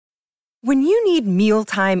When you need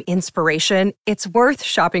mealtime inspiration, it's worth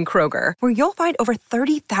shopping Kroger, where you'll find over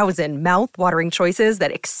 30,000 mouth-watering choices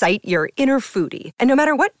that excite your inner foodie. And no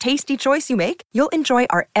matter what tasty choice you make, you'll enjoy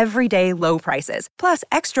our everyday low prices, plus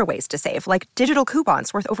extra ways to save, like digital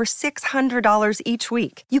coupons worth over $600 each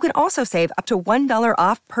week. You can also save up to $1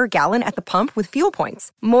 off per gallon at the pump with fuel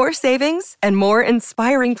points. More savings and more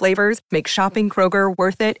inspiring flavors make shopping Kroger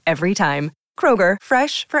worth it every time. Kroger,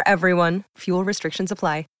 fresh for everyone. Fuel restrictions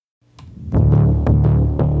apply.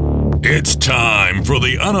 It's time for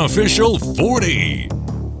the unofficial 40.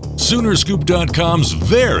 Soonerscoop.com's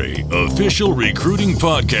very official recruiting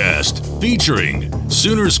podcast featuring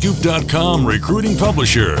Soonerscoop.com recruiting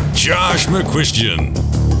publisher Josh McCuistion.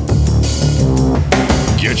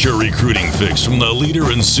 Get your recruiting fix from the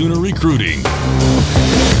leader in Sooner recruiting.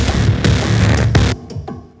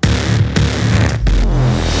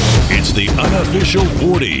 It's the unofficial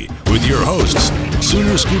 40 with your hosts,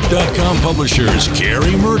 Soonerscoop.com publishers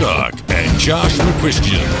Gary Murdoch and Josh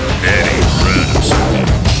McCuistion. Eddie Rams.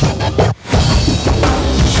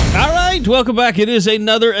 All right, welcome back. It is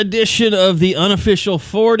another edition of the unofficial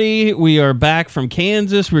 40. We are back from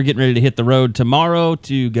Kansas. We're getting ready to hit the road tomorrow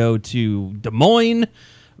to go to Des Moines.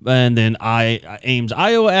 And then Ames,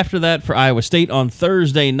 Iowa after that for Iowa State on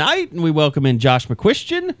Thursday night. And we welcome in Josh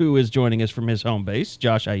McCuistion, who is joining us from his home base.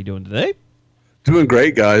 Josh, how you doing today? Doing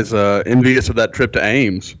great, guys. Envious of that trip to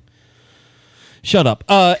Ames. Shut up.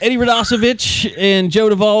 Eddie Radosevich and Joe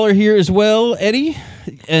Duvall are here as well. Eddie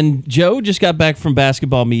and Joe just got back from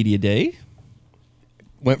Basketball Media Day.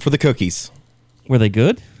 Went for the cookies. Were they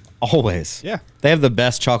good? Always. Yeah. They have the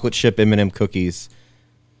best chocolate chip M&M cookies.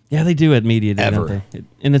 Yeah, they do at Media Day, Ever. don't they?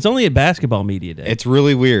 And it's only at Basketball Media Day. It's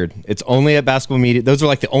really weird. It's only at Basketball Media. Those are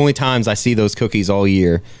like the only times I see those cookies all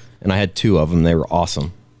year. And I had 2 of them. They were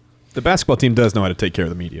awesome. The basketball team does know how to take care of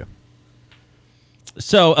the media.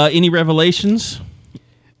 So, any revelations?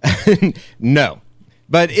 No.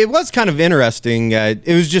 But it was kind of interesting. It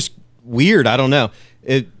was just weird. I don't know.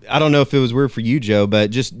 I don't know if it was weird for you, Joe,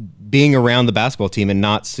 but just being around the basketball team and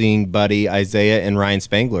not seeing Buddy, Isaiah, and Ryan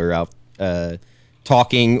Spangler out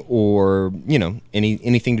talking or,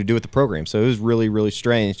 anything to do with the program. So it was really, really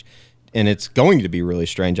strange. And it's going to be really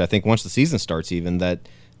strange, I think, once the season starts even, that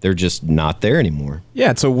they're just not there anymore.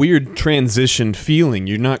 Yeah, it's a weird transition feeling.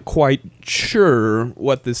 You're not quite sure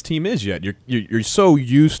what this team is yet. You're so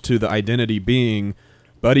used to the identity being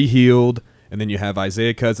Buddy Hield, and then you have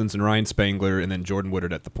Isaiah Cousins and Ryan Spangler, and then Jordan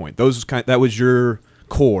Woodard at the point. That was your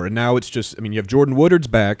core, and now it's just, you have Jordan Woodard's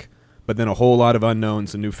back, but then a whole lot of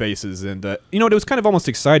unknowns and new faces. And, it was kind of almost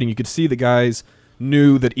exciting. You could see the guys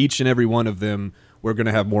knew that each and every one of them were going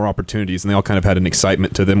to have more opportunities, and they all kind of had an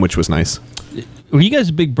excitement to them, which was nice. Were you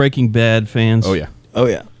guys big Breaking Bad fans? Oh, yeah. Oh,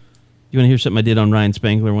 yeah. You want to hear something I did on Ryan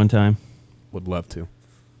Spangler one time? Would love to.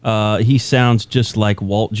 He sounds just like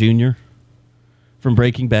Walt Jr. from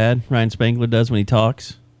Breaking Bad. Ryan Spangler does when he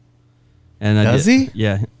talks. And does he?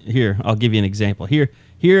 Yeah. Here, I'll give you an example. Here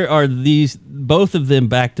are these, both of them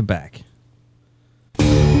back to back.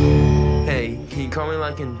 Hey, can you call me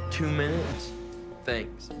like in 2 minutes?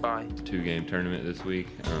 Thanks, bye. 2-game tournament this week.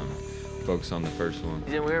 Focus on the first one.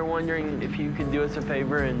 And we were wondering if you could do us a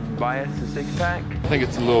favor and buy us a 6-pack? I think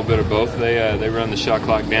it's a little bit of both. They run the shot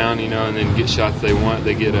clock down, and then get shots they want.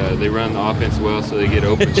 They run the offense well, so they get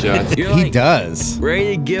open shots. He does.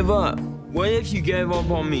 Ready to give up. What if you gave up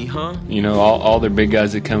on me, huh? All their big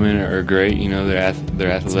guys that come in are great.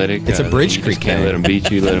 They're athletic. It's a Bridge you Creek just can't thing. let them beat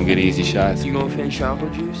you. Let them get easy shots. You gonna finish apple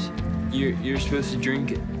juice? You're supposed to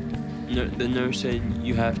drink it. No, the nurse said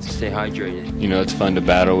you have to stay hydrated. It's fun to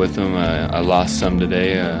battle with them. I lost some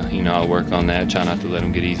today. I'll work on that. Try not to let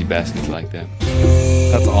them get easy baskets like that.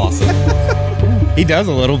 That's awesome. He does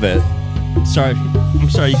a little bit. I'm sorry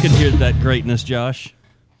you couldn't hear that greatness, Josh.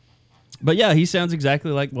 But yeah, he sounds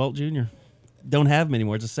exactly like Walt Jr. Don't have him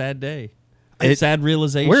anymore. It's a sad day. Sad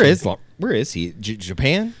realization. Where is he?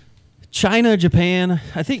 Japan? China, Japan.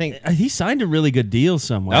 I think he signed a really good deal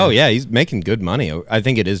somewhere. Oh, yeah. He's making good money. I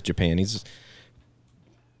think it is Japan.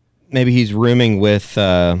 Maybe he's rooming with,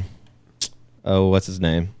 what's his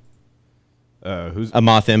name? Who's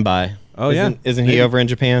Amath Mbai. Oh, yeah. Isn't he over in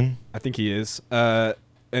Japan? I think he is.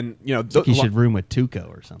 He should room with Tuco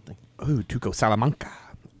or something. Ooh, Tuco Salamanca.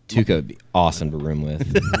 Tuco would be awesome to room with.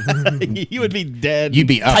 You would be dead. You'd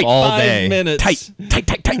be up all 5 day. minutes. Tight.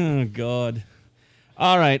 Oh, God.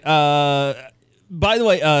 All right. By the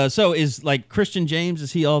way, so is like Christian James,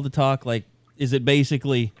 is he all the talk? Like, is it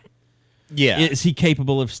basically Yeah. Is he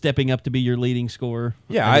capable of stepping up to be your leading scorer?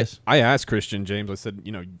 Yeah, I asked Christian James, I said,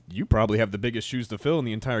 you probably have the biggest shoes to fill in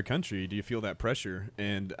the entire country. Do you feel that pressure?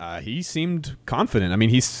 And he seemed confident. I mean,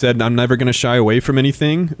 he said, I'm never going to shy away from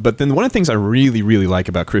anything. But then one of the things I really, really like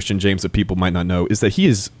about Christian James that people might not know is that he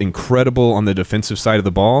is incredible on the defensive side of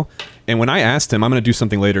the ball. And when I asked him, I'm going to do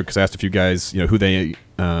something later because I asked a few guys, who they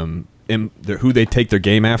take their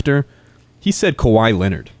game after. He said Kawhi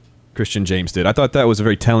Leonard. Christian James did. I thought that was a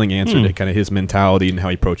very telling answer to kind of his mentality and how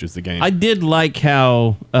he approaches the game. I did like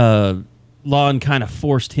how Lon kind of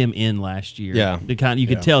forced him in last year. Yeah. You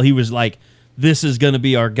could tell he was like, this is going to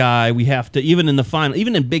be our guy. We have to, even in the final,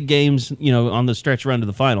 even in big games, on the stretch run to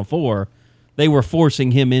the Final Four, they were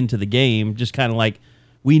forcing him into the game, just kind of like,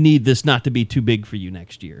 we need this not to be too big for you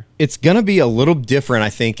next year. It's going to be a little different,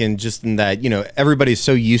 I think, in that, everybody's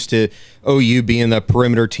so used to OU being the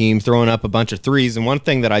perimeter team, throwing up a bunch of threes. And one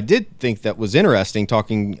thing that I did think that was interesting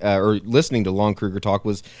talking or listening to Lon Kruger talk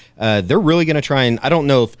was they're really going to try and, I don't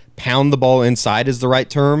know if pound the ball inside is the right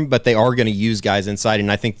term, but they are going to use guys inside.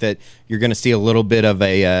 And I think that you're going to see a little bit of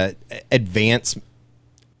a advanced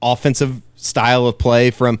offensive style of play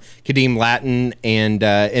from Kadeem Latin and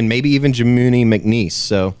maybe even Jamuni McNeese.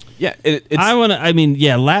 So yeah,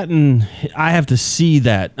 Latin. I have to see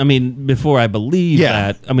that. I mean, before I believe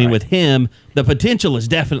that. I mean, with him, the potential is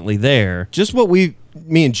definitely there. Just what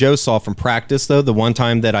me and Joe saw from practice, though, the one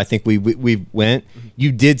time that I think we went,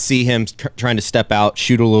 you did see him trying to step out,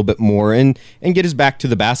 shoot a little bit more, and get his back to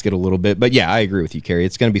the basket a little bit. But yeah, I agree with you, Kerry.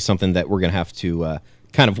 It's going to be something that we're going to have to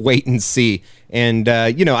kind of wait and see. And,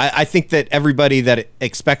 I think that everybody that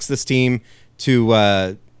expects this team to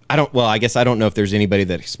I guess I don't know if there's anybody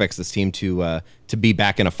that expects this team to be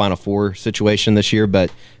back in a Final Four situation this year,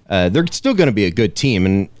 but they're still going to be a good team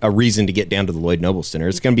and a reason to get down to the Lloyd Noble Center.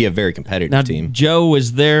 It's going to be a very competitive team. Joe,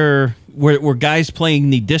 was there, were guys playing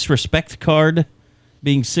the disrespect card,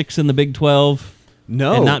 being 6 in the Big 12?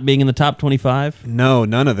 No. And not being in the top 25? No,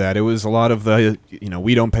 none of that. It was a lot of the,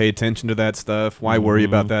 we don't pay attention to that stuff. Why worry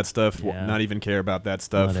about that stuff? Yeah. Not even care about that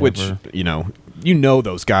stuff. Whatever. Which,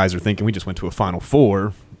 those guys are thinking, we just went to a Final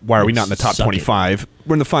Four. Why are we not in the top 25?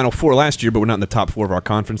 We're in the Final Four last year, but we're not in the top 4 of our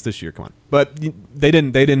conference this year. Come on. But they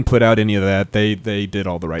didn't put out any of that. They did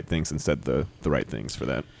all the right things and said the right things for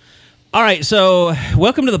that. All right, so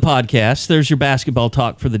welcome to the podcast. There's your basketball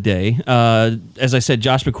talk for the day. As I said,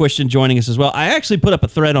 Josh McQuistion joining us as well. I actually put up a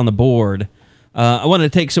thread on the board. I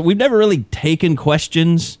wanted to take, so we've never really taken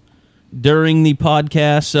questions during the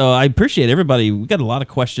podcast, so I appreciate everybody. We got a lot of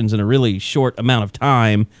questions in a really short amount of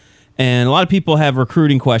time, and a lot of people have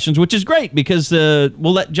recruiting questions, which is great because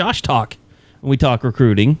we'll let Josh talk when we talk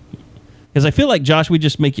recruiting, because I feel like, Josh, we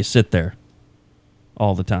just make you sit there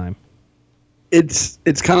all the time. It's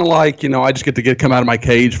kind of like, I just get to come out of my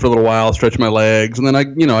cage for a little while, stretch my legs, and then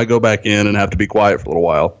I go back in and have to be quiet for a little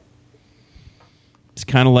while. It's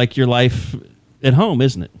kind of like your life at home,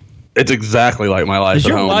 isn't it? It's exactly like my life Does at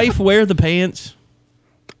your home. wife wear the pants?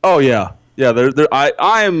 Oh yeah.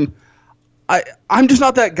 I'm just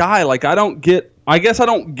not that guy. Like I guess I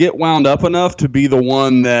don't get wound up enough to be the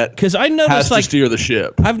one that, because I noticed, has to steer the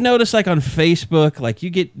ship. I've noticed, like, on Facebook, like, you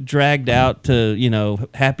get dragged out to,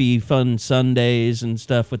 happy, fun Sundays and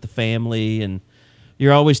stuff with the family, and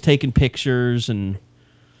you're always taking pictures, and,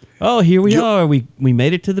 oh, here we are. We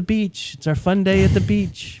made it to the beach. It's our fun day at the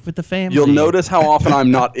beach with the family. You'll notice how often I'm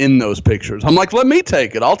not in those pictures. I'm like, let me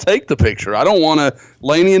take it. I'll take the picture. I don't want to.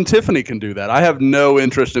 Laney and Tiffany can do that. I have no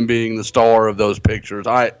interest in being the star of those pictures.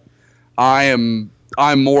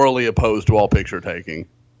 I'm morally opposed to all picture taking.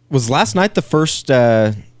 Was last night the first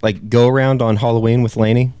go around on Halloween with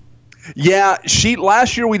Laney? Yeah,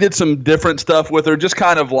 last year we did some different stuff with her, just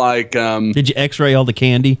kind of like. Did you X-ray all the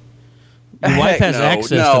candy? Your wife has access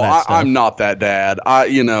to that stuff. I'm not that dad. Her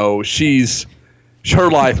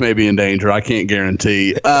life may be in danger. I can't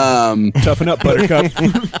guarantee. Toughen up, Buttercup.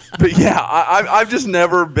 But yeah, I've just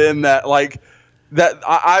never been that like.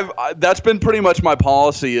 That's been pretty much my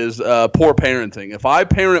policy is poor parenting. If I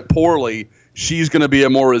parent poorly, she's going to be a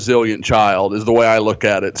more resilient child is the way I look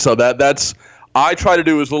at it. So that's I try to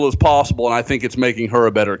do as little as possible, and I think it's making her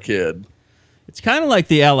a better kid. It's kind of like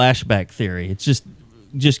the Al Ashback theory. It's just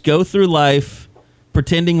go through life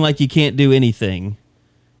pretending like you can't do anything,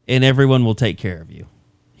 and everyone will take care of you.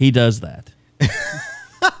 He does that.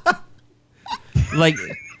 Like,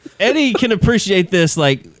 Eddie can appreciate this.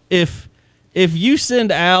 Like, if you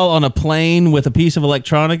send Al on a plane with a piece of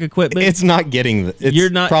electronic equipment, it's not getting.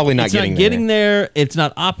 Probably not getting there. It's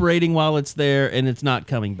not operating while it's there, and it's not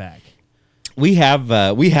coming back. We have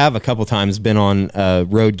a couple times been on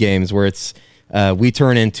road games where it's we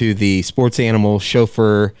turn into the sports animal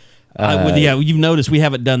chauffeur You've noticed we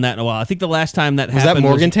haven't done that in a while. I think the last time that Was happened that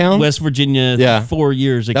Morgantown? was West Virginia 4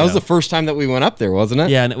 years ago. That was the first time that we went up there, wasn't it?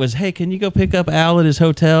 Yeah, and it was, hey, can you go pick up Al at his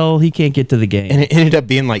hotel? He can't get to the game. And it ended up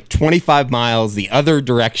being like 25 miles the other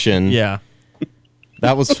direction. Yeah.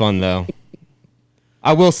 That was fun, though.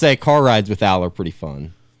 I will say car rides with Al are pretty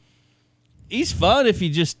fun. He's fun if you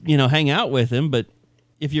just, hang out with him, but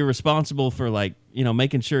if you're responsible for,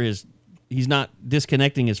 making sure he's not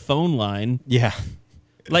disconnecting his phone line. Yeah.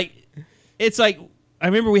 It's like, I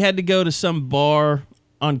remember we had to go to some bar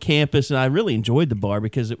on campus, and I really enjoyed the bar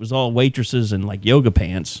because it was all waitresses and, yoga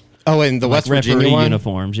pants. Oh, and the West Virginia referee one?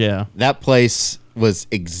 uniforms, yeah. That place was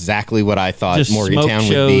exactly what I thought Just Morgantown smoke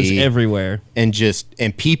would shows be. everywhere. And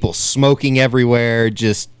people smoking everywhere.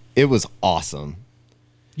 It was awesome.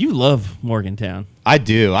 You love Morgantown. I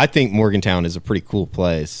do. I think Morgantown is a pretty cool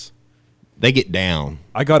place. They get down.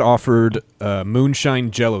 I got offered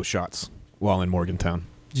moonshine Jello shots while in Morgantown.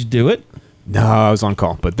 Did you do it? No, I was on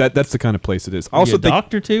call, but that's the kind of place it is. Also, a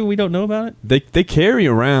doctor too? We don't know about it? They carry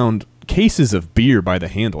around cases of beer by the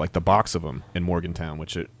handle, like the box of them in Morgantown,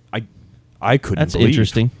 which I couldn't That's believe.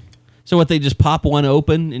 interesting. So what, they just pop one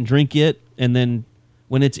open and drink it, and then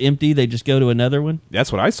when it's empty, they just go to another one?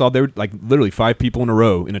 That's what I saw. They were literally 5 people in a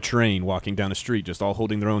row in a train walking down the street, just all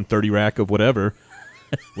holding their own 30 rack of whatever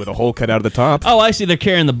with a hole cut out of the top. Oh, I see. They're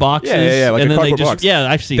carrying the boxes. Yeah, like and a then they cardboard just, box.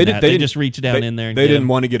 yeah, I've seen that. They just reach down in there. And they didn't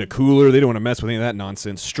want to get a cooler. They didn't want to mess with any of that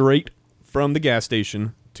nonsense. Straight from the gas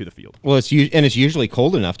station to the field. Well, it's usually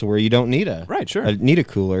cold enough to where you don't need need a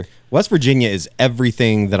cooler. West Virginia is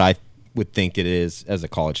everything that I would think it is as a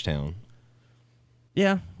college town.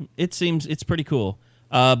 Yeah, it's pretty cool.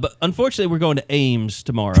 But unfortunately, we're going to Ames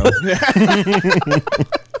tomorrow.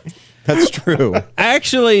 That's true.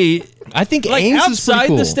 Actually, I think outside Ames is pretty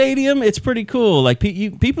cool. the stadium, it's pretty cool.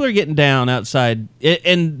 People are getting down outside,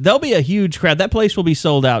 and there'll be a huge crowd. That place will be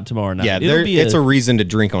sold out tomorrow night. Yeah, it's a reason to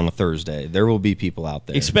drink on a Thursday. There will be people out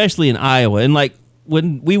there, especially in Iowa. And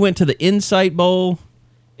when we went to the Insight Bowl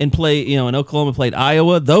and play, in Oklahoma played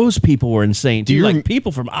Iowa, those people were insane too.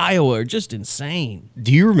 People from Iowa are just insane.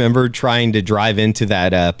 Do you remember trying to drive into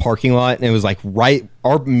that parking lot, and it was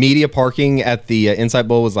our media parking at the Insight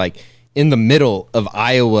Bowl was in the middle of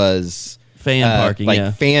Iowa's fan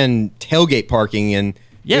parking, fan tailgate parking, and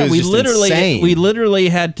it was insane. we literally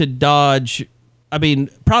had to dodge. I mean,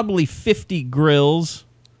 probably 50 grills.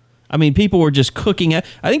 I mean, people were just cooking. I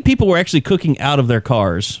think people were actually cooking out of their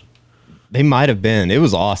cars. They might have been. It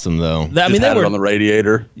was awesome though. They were on the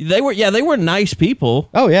radiator. They were nice people.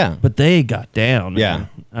 Oh yeah, but they got down. Yeah,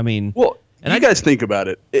 I mean, you guys think about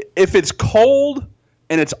it. If it's cold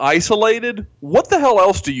and it's isolated, what the hell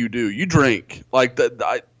else do? You drink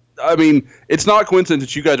I mean, it's not coincidence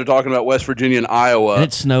that you guys are talking about West Virginia and Iowa and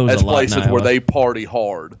it snows as a lot places in Iowa. where they party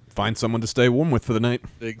hard. Find someone to stay warm with for the night.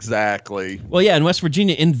 Exactly. Well, yeah, and West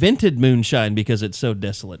Virginia invented moonshine because it's so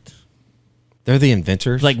desolate. They're the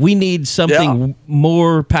inventors. We need something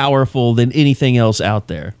more powerful than anything else out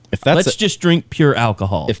there. Let's just drink pure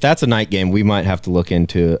alcohol. If that's a night game, we might have to look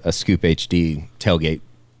into a Scoop HD tailgate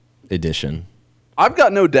edition. I've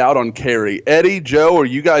got no doubt on Carey. Eddie, Joe, are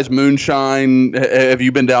you guys moonshine? Have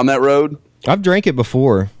you been down that road? I've drank it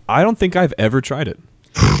before. I don't think I've ever tried it.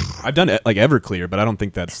 I've done it Everclear, but I don't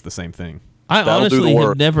think that's the same thing. I honestly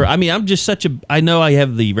have never. I mean, I'm just I know I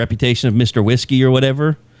have the reputation of Mr. Whiskey or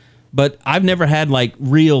whatever, but I've never had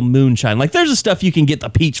real moonshine. There's the stuff you can get, the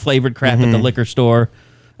peach flavored crap at the liquor store.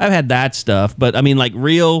 I've had that stuff, but I mean,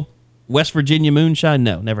 real West Virginia moonshine,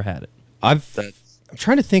 no, never had it. I'm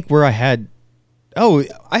trying to think where I had. Oh,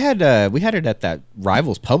 I had. We had it at that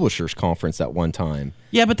Rivals Publishers Conference at one time.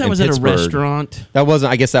 Yeah, but that was Pittsburgh. at a restaurant. That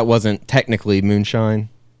wasn't. I guess that wasn't technically moonshine.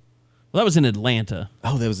 Well, that was in Atlanta.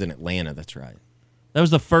 Oh, that was in Atlanta. That's right. That was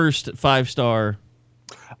the first 5-star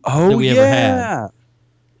that we ever had.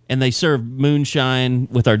 And they served moonshine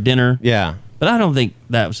with our dinner. Yeah. But I don't think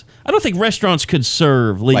I don't think restaurants could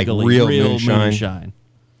serve legally real moonshine.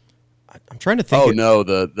 I'm trying to think. Oh no,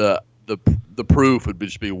 the proof would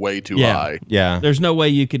just be way too high. Yeah. There's no way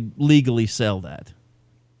you could legally sell that.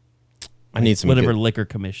 I need some liquor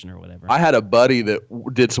commission or whatever. I had a buddy that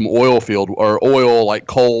did some oil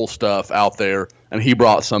coal stuff out there, and he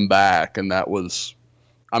brought some back, and that was,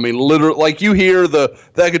 I mean, literally, you hear that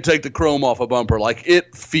could take the chrome off a bumper.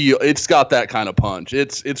 It's got that kind of punch.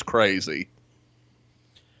 It's crazy.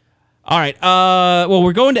 All right. Well,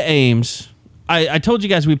 we're going to Ames. I told you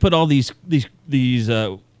guys we put all these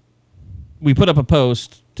we put up a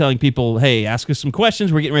post telling people, hey, ask us some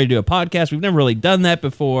questions. We're getting ready to do a podcast. We've never really done that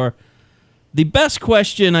before. The best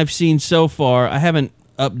question I've seen so far, I haven't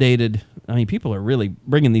updated. I mean, people are really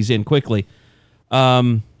bringing these in quickly.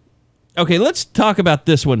 Okay, let's talk about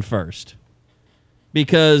this one first,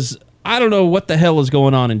 because I don't know what the hell is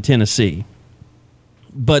going on in Tennessee,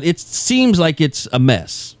 but it seems like it's a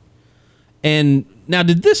mess. And now,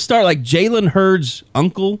 did this start like Jalen Hurd's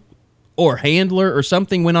uncle or handler or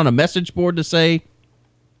something went on a message board to say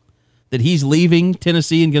that he's leaving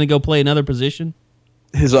Tennessee and going to go play another position?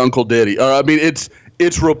 His uncle did. I mean, it's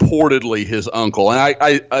reportedly his uncle, and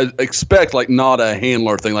I expect like not a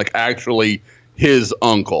handler thing, like actually his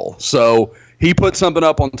uncle. So he put something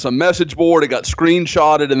up on some message board. It got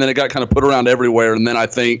screenshotted, and then it got kind of put around everywhere. And then I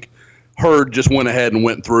think Hurd just went ahead and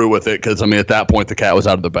went through with it because, I mean, at that point, the cat was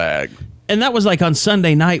out of the bag. And that was like on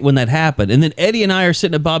Sunday night when that happened. And then Eddie and I are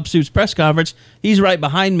sitting at Bob Stoops' press conference. He's right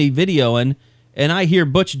behind me videoing, and I hear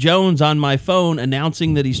Butch Jones on my phone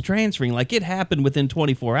announcing that he's transferring. Like it happened within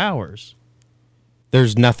 24 hours.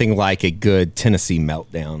 There's nothing like a good Tennessee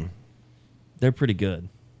meltdown. They're pretty good.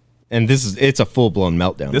 And it's a full-blown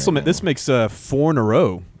meltdown. This makes 4 in a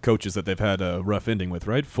row coaches that they've had a rough ending with,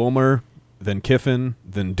 right? Fulmer, then Kiffin,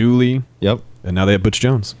 then Dooley. Yep. And now they have Butch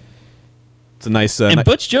Jones. It's a nice... and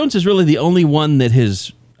Butch Jones is really the only one that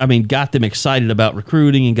has, got them excited about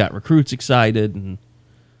recruiting and got recruits excited. And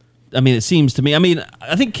it seems to me...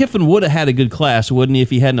 I think Kiffin would have had a good class, wouldn't he,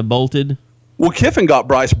 if he hadn't have bolted? Well, Kiffin got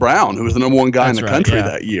Bryce Brown, who was the number one guy in the country yeah.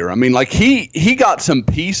 that year. I mean, like he got some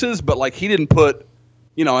pieces, but like he didn't put...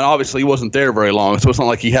 and obviously he wasn't there very long, so it's not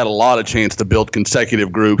like he had a lot of chance to build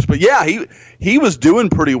consecutive groups. But yeah, he was doing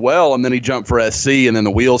pretty well, and then he jumped for SC, and then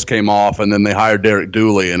the wheels came off, and then they hired Derek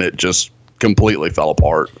Dooley, and it just completely fell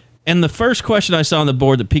apart. And the first question I saw on the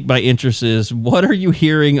board that piqued my interest is, what are you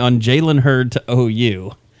hearing on Jalen Hurd to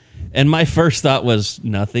OU? And my first thought was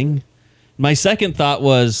nothing. My second thought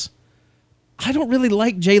was, I don't really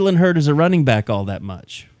like Jalen Hurd as a running back all that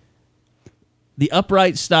much. The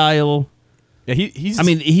upright style... Yeah, he's.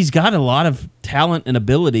 He's got a lot of talent and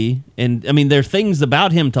ability, and there are things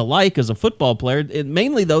about him to like as a football player.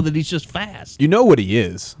 Mainly, though, that he's just fast. You know what he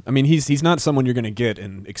is. He's not someone you're going to get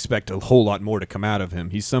and expect a whole lot more to come out of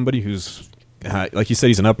him. He's somebody who's, like you said,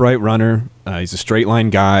 he's an upright runner. He's a straight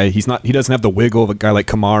line guy. He doesn't have the wiggle of a guy like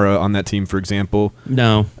Kamara on that team, for example.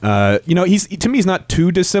 No. He's not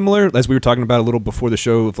too dissimilar, as we were talking about a little before the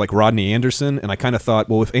show, of like Rodney Anderson. And I kind of thought,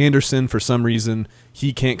 well, if Anderson, for some reason,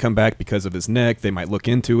 he can't come back because of his neck, they might look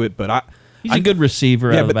into it. But he's a good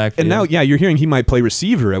receiver out of the backfield. And now, you're hearing he might play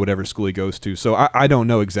receiver at whatever school he goes to. So I don't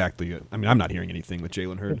know exactly. I'm not hearing anything with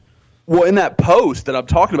Jalen Hurd. Well, in that post that I'm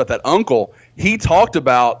talking about, that uncle, he talked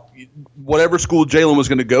about whatever school Jalen was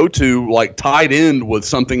going to go to, like tight end was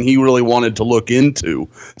something he really wanted to look into.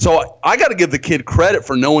 So I got to give the kid credit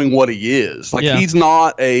for knowing what he is. Like he's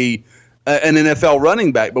not an NFL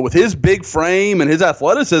running back, but with his big frame and his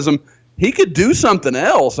athleticism, he could do something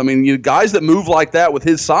else. Guys that move like that with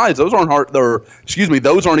his size, those aren't hard.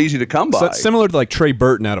 Those aren't easy to come by. So it's similar to like Trey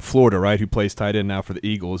Burton out of Florida, right? Who plays tight end now for the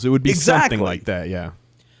Eagles. It would be something like that, yeah.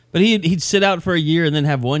 But he'd sit out for a year and then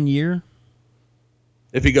have 1 year.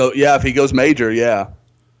 If he goes major, yeah.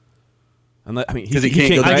 Because he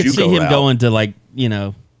can't go. I could see him going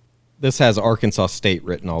to This has Arkansas State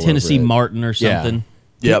written all Tennessee over it. Martin or something.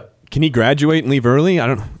 Yeah. Yep. Can he graduate and leave early?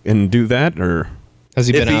 And do that, or has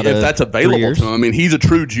he been out? If that's available to him, he's a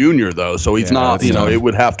true junior though, so he's not. It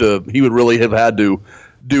would have to. He would really have had to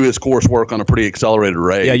do his coursework on a pretty accelerated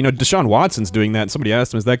rate. Yeah, Deshaun Watson's doing that. And somebody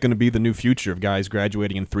asked him, is that going to be the new future of guys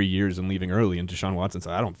graduating in 3 years and leaving early? And Deshaun Watson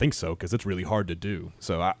said, I don't think so, because it's really hard to do.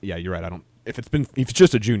 So, you're right. If it's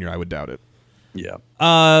just a junior, I would doubt it. Yeah.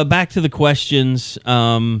 Back to the questions.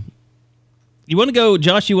 You want to go,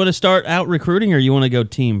 Josh, you want to start out recruiting, or you want to go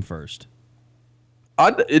team first?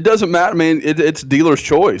 It doesn't matter, man. It's dealer's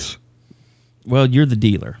choice. Well, you're the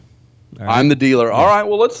dealer. Right. I'm the dealer. All right.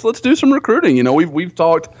 Well, let's do some recruiting. We've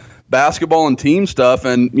talked basketball and team stuff,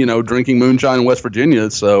 and drinking moonshine in West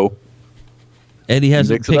Virginia. So Eddie has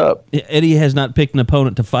not picked an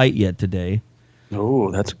opponent to fight yet today.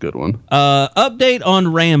 Oh, that's a good one. Update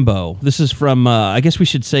on Rambo. This is from. I guess we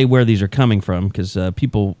should say where these are coming from because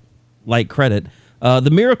people like credit.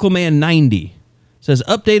 The Miracle Man 90 says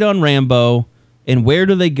update on Rambo and where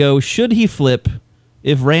do they go? Should he flip?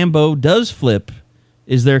 If Rambo does flip,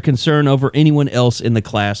 is there concern over anyone else in the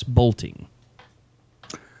class bolting?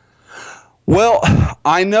 Well,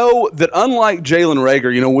 I know that unlike Jalen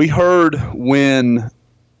Reagor, we heard when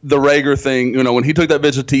the Reagor thing, when he took that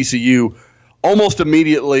visit to TCU, almost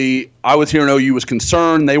immediately I was hearing OU was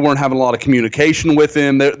concerned. They weren't having a lot of communication with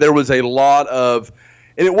him. There was a lot of,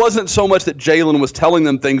 and it wasn't so much that Jalen was telling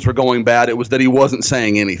them things were going bad. It was that he wasn't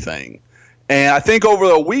saying anything. And I think over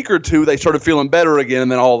a week or two, they started feeling better again,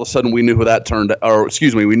 and then all of a sudden we know how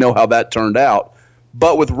that turned out.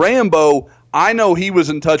 But with Rambo, I know he was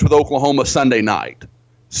in touch with Oklahoma Sunday night.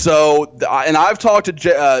 So, and I've talked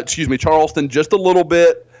to Charleston just a little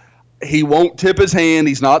bit. He won't tip his hand.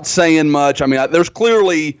 He's not saying much. I mean, there's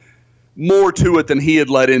clearly more to it than he had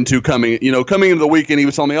led into coming into the weekend. He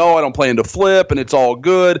was telling me, I don't plan to flip, and it's all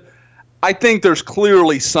good. I think there's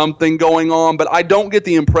clearly something going on, but I don't get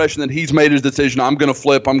the impression that he's made his decision. I'm going to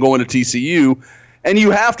flip. I'm going to TCU. And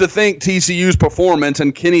you have to think TCU's performance,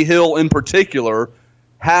 and Kenny Hill in particular,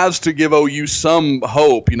 has to give OU some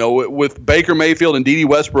hope, with Baker Mayfield and Dede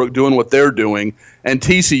Westbrook doing what they're doing and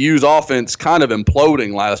TCU's offense kind of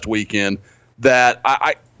imploding last weekend, that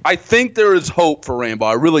I think there is hope for Rambo.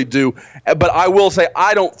 I really do. But I will say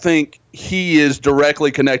I don't think he is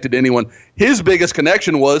directly connected to anyone. His biggest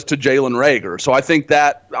connection was to Jalen Reagor. So I think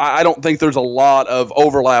that I don't think there's a lot of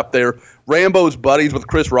overlap there. Rambo's buddies with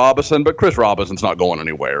Chris Robinson, but Chris Robinson's not going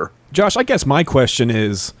anywhere. Josh, I guess my question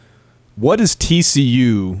is, what is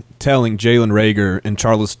TCU telling Jalen Reagor and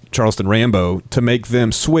Charleston Rambo to make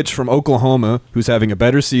them switch from Oklahoma, who's having a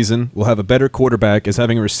better season, will have a better quarterback, is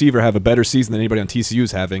having a receiver have a better season than anybody on TCU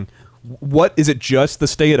is having? What is it? Just the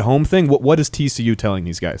stay-at-home thing? What is TCU telling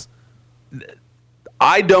these guys?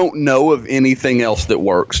 I don't know of anything else that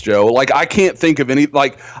works, Joe. Like, I can't think of any.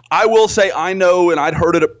 Like, I will say I know, and I'd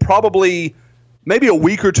heard it probably maybe a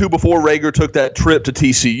week or two before Reagor took that trip to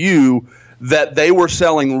TCU, that they were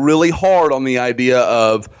selling really hard on the idea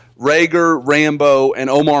of Reagor, Rambo, and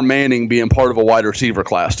Omar Manning being part of a wide receiver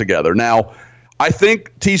class together. Now, I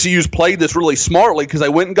think TCU's played this really smartly because they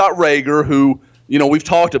went and got Reagor, who, we've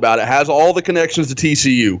talked about it, has all the connections to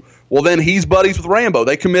TCU. Well, then he's buddies with Rambo.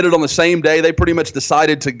 They committed on the same day. They pretty much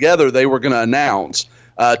decided together they were going to announce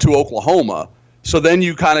to Oklahoma. So then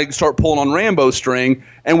you kind of start pulling on Rambo's string.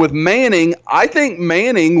 And with Manning, I think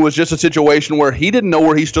Manning was just a situation where he didn't know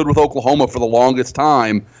where he stood with Oklahoma for the longest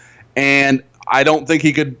time. And I don't think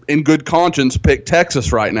he could, in good conscience, pick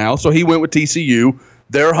Texas right now. So he went with TCU.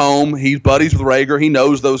 They're home. He's buddies with Reagor. He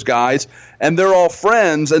knows those guys. And they're all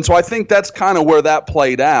friends. And so I think that's kind of where that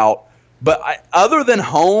played out. But other than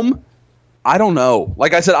home, I don't know.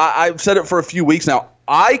 Like I said, I've said it for a few weeks now.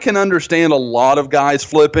 I can understand a lot of guys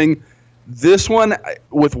flipping. This one,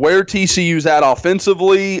 with where TCU's at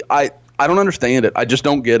offensively, I don't understand it. I just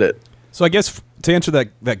don't get it. So I guess to answer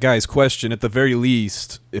that guy's question, at the very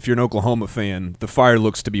least, if you're an Oklahoma fan, the fire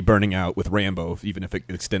looks to be burning out with Rambo, even if it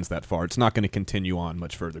extends that far. It's not going to continue on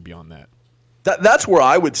much further beyond that. That's where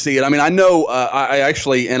I would see it. I mean, I know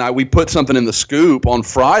we put something in the scoop on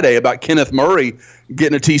Friday about Kenneth Murray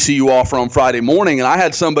getting a TCU offer on Friday morning, and I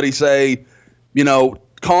had somebody say,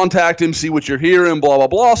 contact him, see what you're hearing, blah, blah,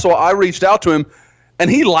 blah. So I reached out to him,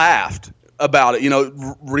 and he laughed about it.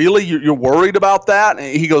 Really? You're worried about that?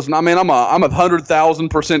 And he goes, no, man, I'm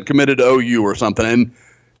 100,000% committed to OU or something. And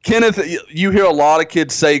Kenneth, you hear a lot of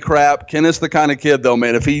kids say crap. Kenneth's the kind of kid, though,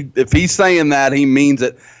 man. If he's saying that, he means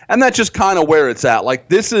it. And that's just kind of where it's at. Like,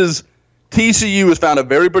 TCU has found a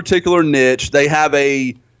very particular niche. They have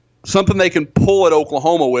something they can pull at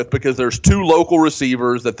Oklahoma with because there's two local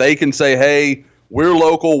receivers that they can say, hey, we're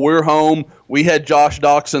local, we're home. We had Josh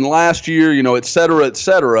Doxson last year, et cetera, et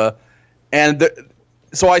cetera. And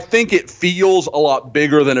so I think it feels a lot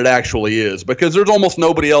bigger than it actually is because there's almost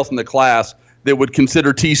nobody else in the class that would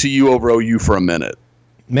consider TCU over OU for a minute.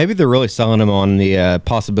 Maybe they're really selling him on the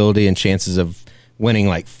possibility and chances of winning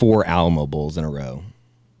like 4 Alamo Bowls in a row.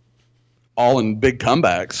 All in big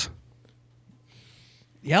comebacks.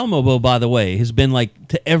 The Alamo Bowl, by the way, has been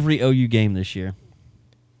to every OU game this year.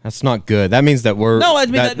 That's not good. That means that we're that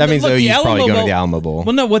means look, OU's probably going to the Alamo Bowl.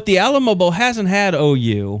 Well, no, what the Alamo Bowl hasn't had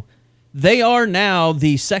OU, they are now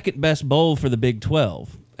the second best bowl for the Big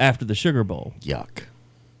 12 after the Sugar Bowl. Yuck.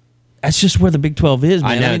 That's just where the Big 12 is,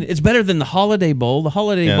 man. I know. It's better than the Holiday Bowl. The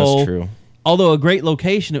Holiday Bowl, that's true. Although a great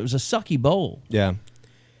location, it was a sucky bowl. Yeah.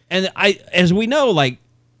 And as we know,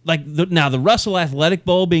 now the Russell Athletic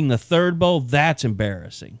Bowl being the third bowl, that's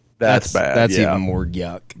embarrassing. That's bad. That's yeah. even more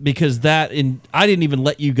yuck. Because I didn't even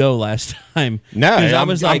let you go last time. No,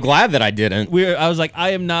 I'm glad that I didn't. I was like,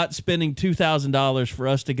 I am not spending $2,000 for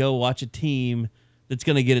us to go watch a team that's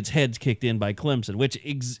going to get its heads kicked in by Clemson, which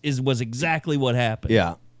was exactly what happened.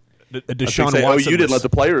 Yeah. Deshaun Watson. You didn't let the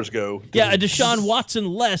players go. Yeah, a Deshaun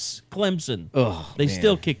Watson less Clemson. They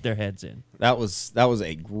still kicked their heads in. That was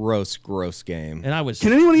a gross game. And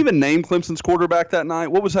Can anyone even name Clemson's quarterback that night?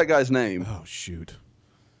 What was that guy's name? Oh shoot.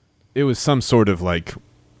 It was some sort of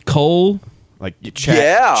Cole,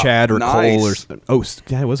 Chad or nice. Cole or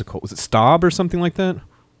it was a Cole. Was it Staub or something like that?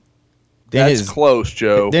 That's close,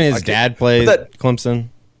 Joe. Then his dad played Clemson.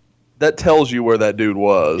 That tells you where that dude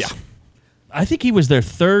was. Yeah. I think he was their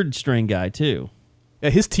third string guy too. Yeah,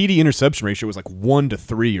 his TD interception ratio was like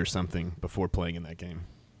 1-3 or something before playing in that game.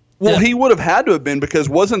 Well, he would have had to have been, because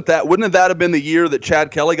wouldn't that have been the year that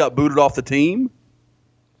Chad Kelly got booted off the team?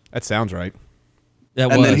 That sounds right.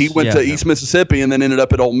 Then he went to East Mississippi and then ended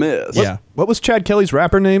up at Ole Miss. What was Chad Kelly's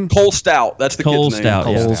rapper name? Cole Stout. That's the kid's name.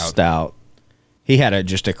 Cole Stout. He had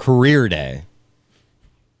just a career day.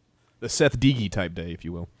 The Seth Deege type day, if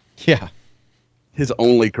you will. Yeah. His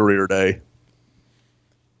only career day.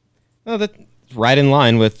 Well, that's right in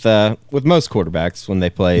line with most quarterbacks when they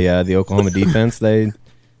play the Oklahoma defense.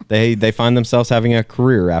 They find themselves having a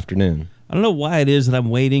career afternoon. I don't know why it is that I'm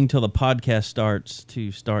waiting till the podcast starts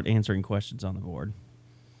to start answering questions on the board.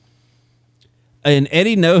 And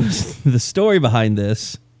Eddie knows the story behind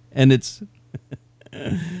this, and it's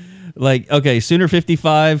like, okay, Sooner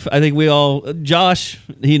 55. I think Josh,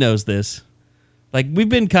 he knows this. Like, we've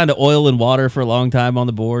been kind of oil and water for a long time on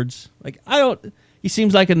the boards. Like, he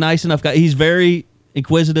seems like a nice enough guy. He's very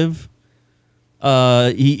inquisitive.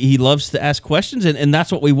 He loves to ask questions, and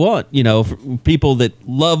that's what we want. You know, for people that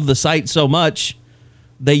love the site so much,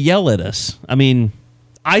 they yell at us. I mean,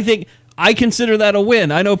 I consider that a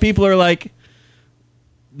win. I know people are like,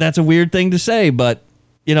 that's a weird thing to say, but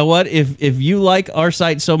you know what? If you like our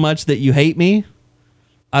site so much that you hate me,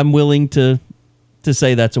 I'm willing to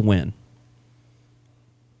say that's a win.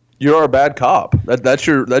 You're a bad cop. That's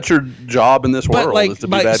your job in this world, is to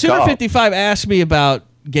be bad Sooner cop. 55 asked me about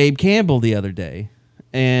Gabe Campbell the other day,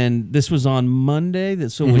 and this was on Monday.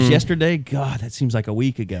 So it was yesterday. God, that seems like a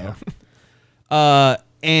week ago.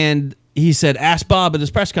 And he said, ask Bob at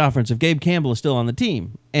his press conference if Gabe Campbell is still on the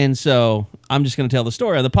team. And so I'm just going to tell the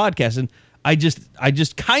story on the podcast. And I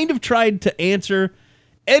just kind of tried to answer.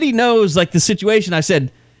 Eddie knows like the situation. I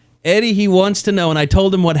said, Eddie, he wants to know, and I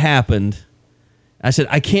told him what happened. I said,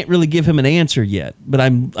 I can't really give him an answer yet, but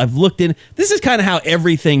I've looked in. This is kind of how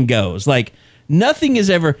everything goes. Like, nothing is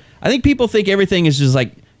ever. I think people think everything is just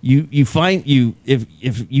like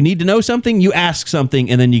if you need to know something, you ask something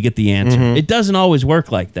and then you get the answer. It doesn't always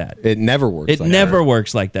work like that. It never works. It never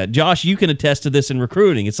works like that. Josh, you can attest to this in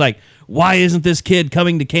recruiting. It's like, why isn't this kid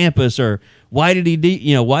coming to campus, or why did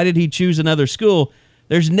he choose another school?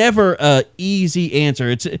 There's never a easy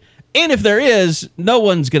answer. And if there is, no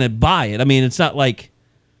one's going to buy it. I mean, it's not like,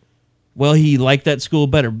 well, he liked that school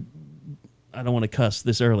better. I don't want to cuss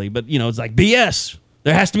this early, but, it's like BS.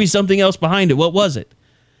 There has to be something else behind it. What was it?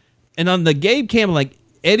 And on the Gabe Campbell, like,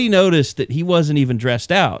 Eddie noticed that he wasn't even dressed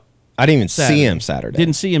out. I didn't even see him Saturday.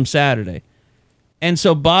 Didn't see him Saturday. And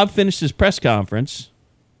so Bob finished his press conference,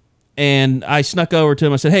 and I snuck over to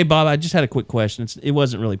him. I said, hey, Bob, I just had a quick question. It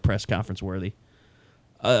wasn't really press conference worthy.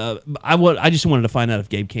 I just wanted to find out if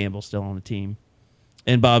Gabe Campbell's still on the team.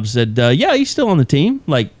 And Bob said, yeah, he's still on the team.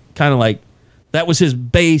 Like, kind of like, that was his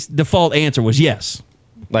base default answer was yes.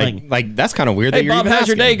 Like that's kind of weird. Hey, that you're Bob, even how's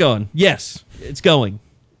your asking. day going? Yes, it's going.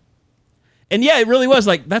 And yeah, it really was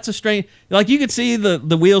like, that's a strange, like you could see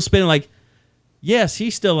the wheels spinning like, yes,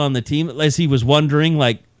 he's still on the team, as he was wondering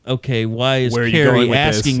like, okay, why is Kerry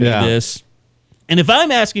asking me this? And if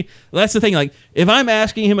I'm asking, that's the thing, like if I'm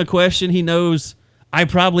asking him a question, he knows I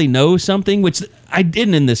probably know something, which I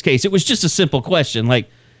didn't in this case. It was just a simple question, like,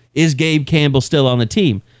 is Gabe Campbell still on the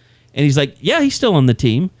team? And he's like, yeah, he's still on the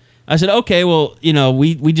team. I said, okay, well,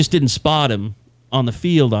 we just didn't spot him on the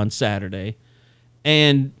field on Saturday.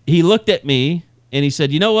 And he looked at me and he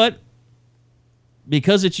said, you know what?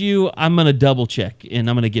 Because it's you, I'm going to double check and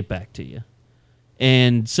I'm going to get back to you.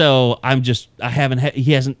 And so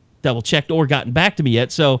he hasn't double checked or gotten back to me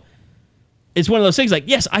yet. So it's one of those things like,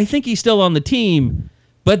 yes, I think he's still on the team,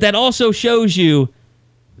 but that also shows you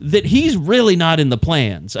that he's really not in the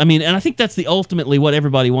plans. I mean, and I think that's ultimately what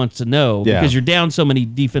everybody wants to know, because you're down so many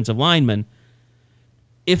defensive linemen.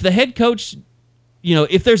 If the head coach,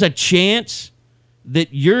 if there's a chance that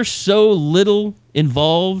you're so little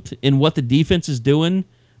involved in what the defense is doing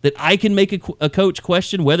that I can make a coach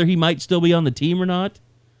question whether he might still be on the team or not,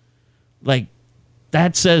 like,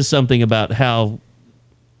 that says something about how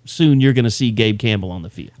soon you're going to see Gabe Campbell on the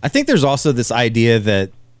field. I think there's also this idea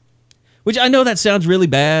that, which I know that sounds really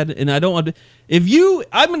bad, and I don't want to.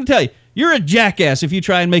 I'm going to tell you, you're a jackass if you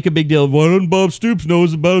try and make a big deal of, why doesn't Bob Stoops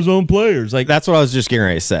knows about his own players? Like, that's what I was just getting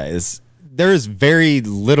ready to say. There is very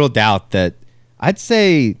little doubt that I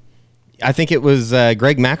think it was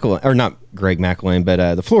Greg McElwain, or not Greg McElwain,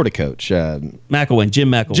 but the Florida coach. Jim McElwain.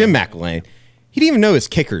 Jim McElwain. He didn't even know his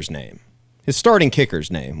kicker's name. His starting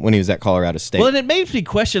kicker's name when he was at Colorado State. Well, and it makes me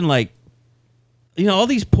question, like, all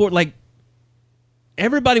these poor, like,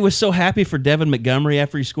 everybody was so happy for Devin Montgomery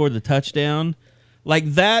after he scored the touchdown. Like,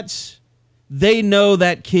 they know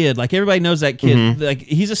that kid. Like, everybody knows that kid. Like,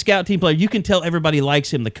 he's a scout team player. You can tell everybody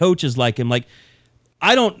likes him. The coaches like him. Like,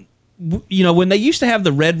 I don't, when they used to have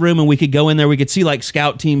the red room and we could go in there, we could see like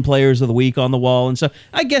scout team players of the week on the wall and stuff.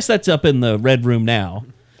 I guess that's up in the red room now.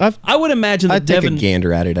 I would imagine that I'd take a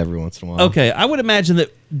gander at it every once in a while. Okay, I would imagine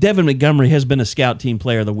that Devin Montgomery has been a scout team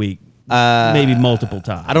player of the week, maybe multiple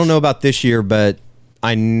times. I don't know about this year, but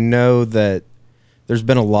I know that there's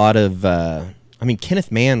been a lot of.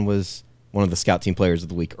 Kenneth Mann was one of the scout team players of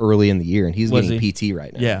the week early in the year, and he's getting PT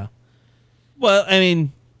right now. Yeah. Well, I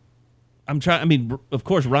mean, of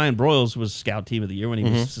course, Ryan Broyles was scout team of the year when he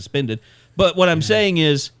was suspended. But what I'm saying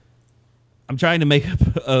is, I'm trying to make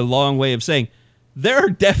a long way of saying, there are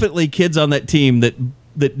definitely kids on that team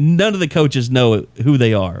that none of the coaches know who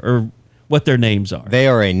they are or what their names are. They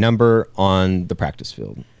are a number on the practice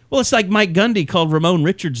field. Well, it's like Mike Gundy called Ramon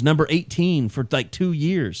Richards number 18 for like 2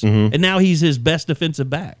 years, and now he's his best defensive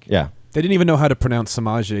back. Yeah. They didn't even know how to pronounce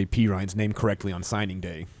Samaje Perine's name correctly on signing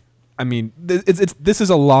day. I mean, this is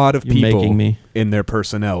a lot of people in their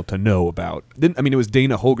personnel to know about. It was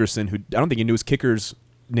Dana Holgerson, who I don't think he knew his kicker's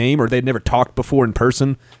name, or they'd never talked before in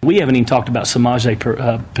person. We haven't even talked about Samaje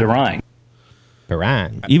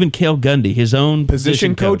Perine. Even Cale Gundy, his own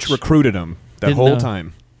position coach, recruited him that whole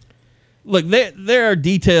time. Look, there are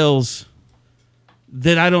details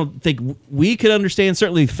that I don't think we could understand,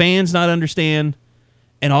 certainly fans not understand,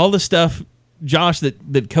 and all the stuff, Josh,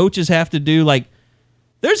 that coaches have to do. Like,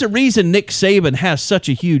 there's a reason Nick Saban has such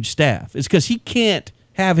a huge staff. It's because he can't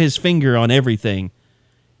have his finger on everything.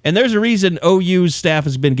 And there's a reason OU's staff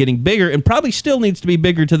has been getting bigger and probably still needs to be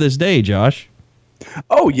bigger to this day, Josh.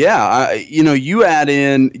 Oh, yeah. You add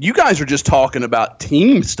in – you guys are just talking about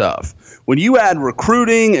team stuff. When you add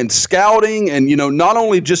recruiting and scouting and, not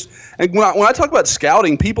only just – and when I talk about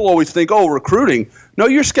scouting, people always think, oh, recruiting. No,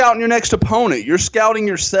 you're scouting your next opponent. You're scouting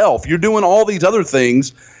yourself. You're doing all these other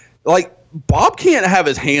things. Like, Bob can't have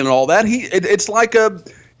his hand in all that. It's like a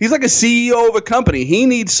 – he's like a CEO of a company. He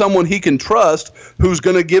needs someone he can trust who's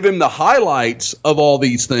going to give him the highlights of all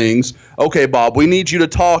these things. Okay, Bob, we need you to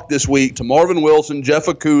talk this week to Marvin Wilson, Jeff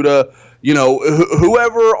Okuda,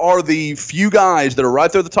 whoever are the few guys that are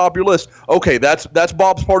right there at the top of your list. Okay, that's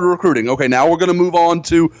Bob's part of recruiting. Okay, now we're going to move on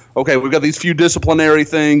to, okay, we've got these few disciplinary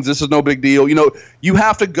things. This is no big deal. You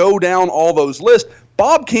have to go down all those lists.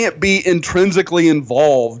 Bob can't be intrinsically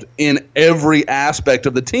involved in every aspect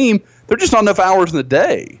of the team. There are just not enough hours in the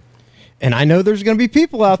day. And I know there's going to be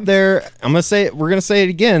people out there, we're going to say it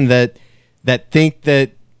again, that think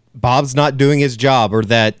that Bob's not doing his job, or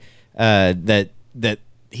that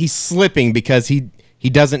he's slipping because he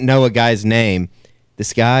doesn't know a guy's name.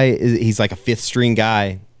 This guy, he's like a fifth string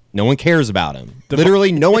guy. No one cares about him.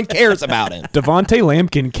 Literally, no one cares about him. Devontae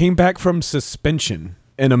Lampkin came back from suspension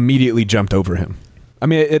and immediately jumped over him. I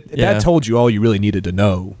mean, that told you all you really needed to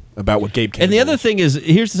know about what Gabe Campbell. And the other thing is,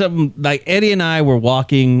 here's something, like Eddie and I were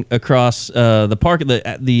walking across the park,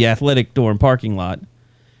 the athletic dorm parking lot,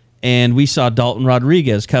 and we saw Dalton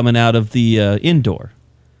Rodriguez coming out of the indoor.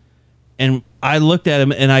 And I looked at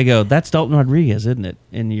him and I go, that's Dalton Rodriguez, isn't it?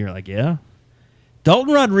 And you're like, yeah.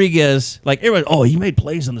 Dalton Rodriguez, like everyone, he made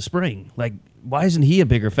plays in the spring. Like, why isn't he a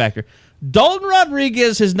bigger factor? Dalton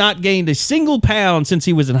Rodriguez has not gained a single pound since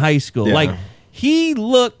he was in high school. Yeah. Like, he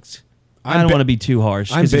looked, I don't want to be too harsh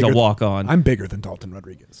because he's a walk-on. I'm bigger than Dalton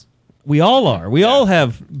Rodriguez. We all are. We all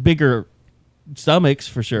have bigger stomachs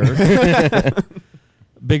for sure.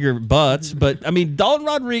 Bigger butts. But, I mean, Dalton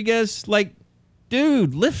Rodriguez, like,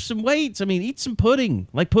 dude, lift some weights. I mean, eat some pudding.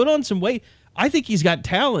 Like, put on some weight. I think he's got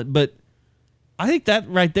talent, but I think that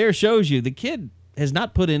right there shows you the kid has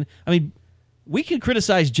not put in. I mean, we can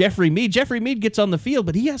criticize Jeffrey Mead. Jeffrey Mead gets on the field,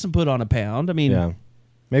 but he hasn't put on a pound. I mean, yeah.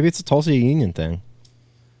 Maybe it's a Tulsa Union thing.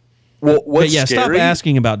 Well, what's scary? Stop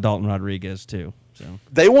asking about Dalton Rodriguez too. So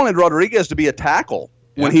they wanted Rodriguez to be a tackle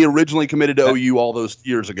when he originally committed to OU all those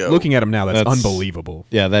years ago. Looking at him now, that's unbelievable.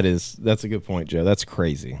 Yeah, that's a good point, Joe. That's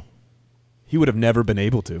crazy. He would have never been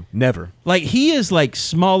able to. Never. Like, he is like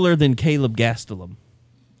smaller than Caleb Gastelum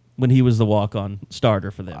when he was the walk-on starter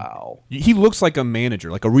for them. Wow. He looks like a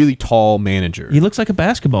manager, like a really tall manager. He looks like a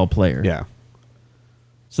basketball player. Yeah.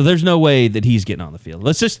 So there's no way that he's getting on the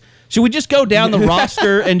field. Should we just go down the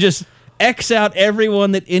roster and just X out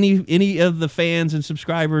everyone that any of the fans and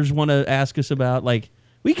subscribers want to ask us about? Like,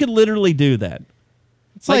 we could literally do that.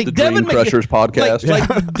 It's like the Dream Crushers podcast.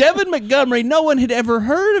 Like Devin Montgomery, no one had ever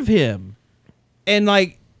heard of him. And,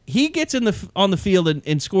 like, he gets on the field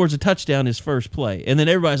and scores a touchdown his first play. And then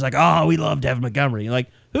everybody's like, oh, we love Devin Montgomery. Like,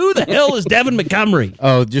 who the hell is Devin Montgomery?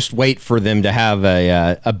 Oh, just wait for them to have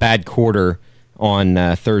a bad quarter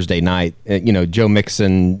on Thursday night. Joe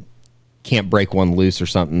Mixon can't break one loose or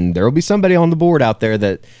something. There will be somebody on the board out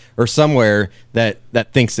there somewhere that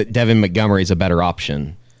thinks that Devin Montgomery is a better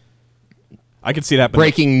option. I could see that.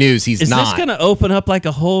 Breaking news, he's Is not. this going to open up like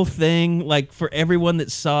a whole thing, like for everyone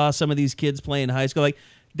that saw some of these kids play in high school? Like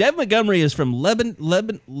Dev Montgomery is from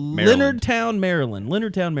Leonardtown, Maryland.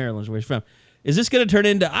 Leonardtown, Maryland is where he's from. Is this going to turn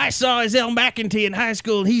into, I saw Isaiah McEntee in high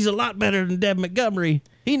school, and he's a lot better than Dev Montgomery.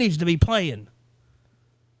 He needs to be playing.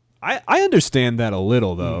 I understand that a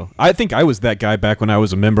little, though. I think I was that guy back when I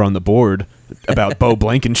was a member on the board about Bo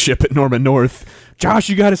Blankenship at Norman North. Josh,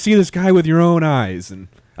 you got to see this guy with your own eyes. And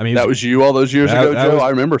I mean, that was you all those years ago, Joe.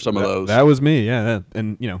 I remember some of those. That was me, yeah.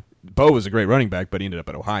 And Bo was a great running back, but he ended up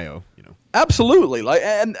at Ohio. Absolutely,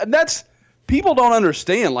 and that's people don't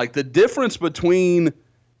understand like the difference between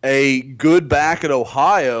a good back at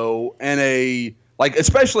Ohio and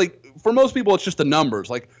especially for most people it's just the numbers.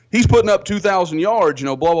 Like he's putting up 2,000 yards,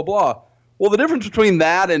 blah blah blah. Well, the difference between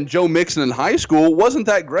that and Joe Mixon in high school wasn't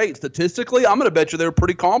that great statistically. I'm going to bet you they're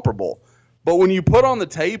pretty comparable. But when you put on the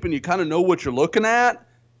tape and you kind of know what you're looking at,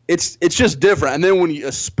 it's just different. And then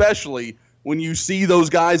especially when you see those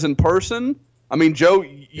guys in person. I mean, Joe,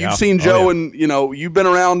 you've seen Joe, and you've been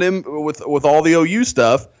around him with all the OU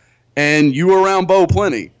stuff, and you were around Bo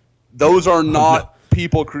plenty. Those are not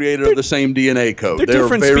people created of the same DNA code. They're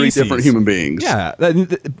very different human beings. Yeah,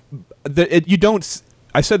 you don't.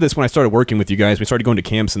 I said this when I started working with you guys. We started going to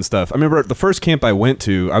camps and stuff. I remember the first camp I went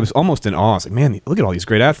to, I was almost in awe. I was like, man, look at all these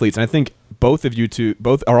great athletes. And I think all three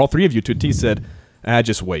of you to a T said,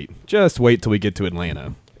 just wait till we get to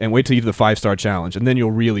Atlanta. And wait till you do the 5-star challenge, and then you'll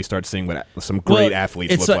really start seeing what some great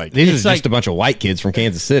athletes look like. These are just a bunch of white kids from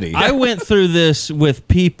Kansas City. I went through this with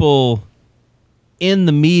people in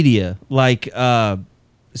the media, like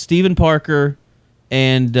Stephen Parker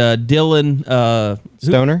and Dylan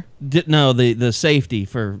Stoner? The safety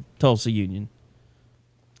for Tulsa Union.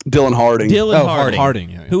 Dylan Harding. Harding,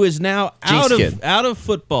 yeah. Who is now out of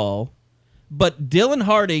football, but Dylan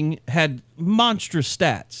Harding had monstrous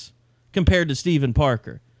stats compared to Stephen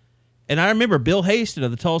Parker. And I remember Bill Haston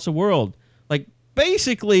of the Tulsa World, like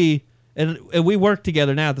basically, and we worked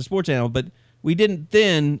together now at the Sports Channel, but we didn't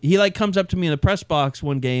then. He like comes up to me in the press box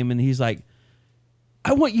one game and he's like,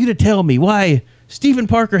 I want you to tell me why Stephen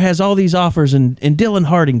Parker has all these offers and Dylan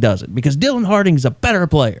Harding doesn't, because Dylan Harding's a better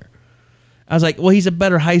player. I was like, well, he's a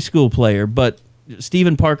better high school player, but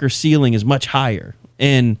Stephen Parker's ceiling is much higher.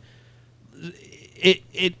 And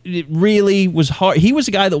it really was hard. He was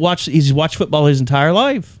a guy that he's watched football his entire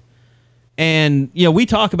life. And, we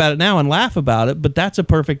talk about it now and laugh about it, but that's a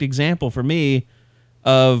perfect example for me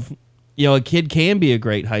of, a kid can be a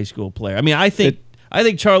great high school player. I mean, I think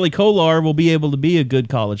Charlie Kolar will be able to be a good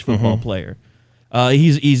college football player.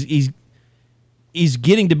 He's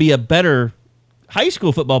getting to be a better high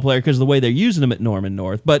school football player because of the way they're using him at Norman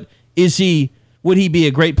North. But would he be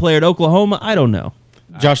a great player at Oklahoma? I don't know.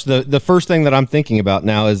 Josh, the first thing that I'm thinking about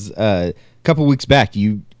now is a couple weeks back,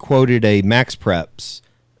 you quoted a Max Preps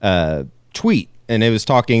tweet, and it was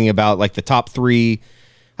talking about like the top 3.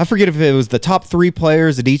 I forget if it was the top 3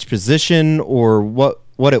 players at each position or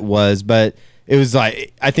what it was, but it was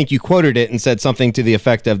like, I think you quoted it and said something to the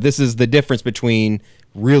effect of, this is the difference between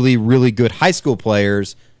really, really good high school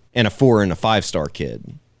players and a 4 and a 5-star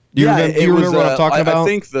kid. Do you remember what I'm talking about? I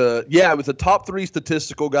think it was the top 3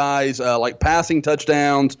 statistical guys, like passing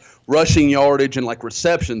touchdowns, rushing yardage, and like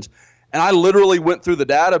receptions. And I literally went through the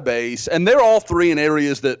database, and they're all 3 in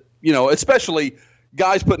areas that, especially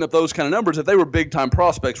guys putting up those kind of numbers, if they were big-time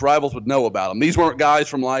prospects, rivals would know about them. These weren't guys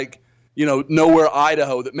from like, nowhere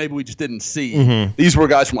Idaho that maybe we just didn't see. Mm-hmm. These were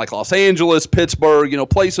guys from like Los Angeles, Pittsburgh,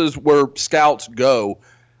 places where scouts go.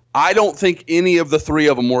 I don't think any of the 3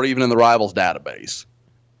 of them were even in the rivals database.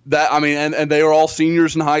 And they were all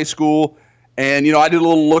seniors in high school. And, I did a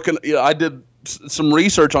little looking, I did some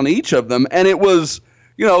research on each of them, and it was,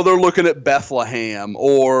 they're looking at Bethlehem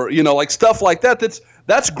or, like stuff like that.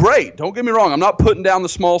 That's great. Don't get me wrong. I'm not putting down the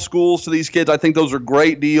small schools to these kids. I think those are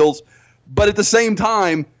great deals. But at the same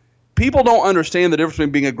time, people don't understand the difference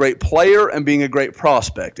between being a great player and being a great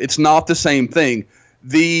prospect. It's not the same thing.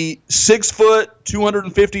 The 6-foot,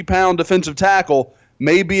 250-pound defensive tackle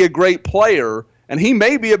may be a great player, and he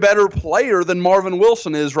may be a better player than Marvin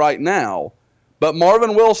Wilson is right now. But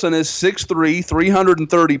Marvin Wilson is 6'3",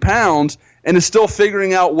 330 pounds, and is still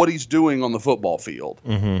figuring out what he's doing on the football field.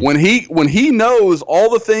 Mm-hmm. When he knows all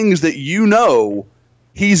the things that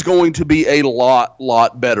he's going to be a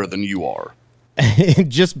lot better than you are.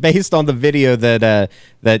 Just based on the video that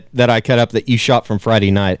I cut up that you shot from Friday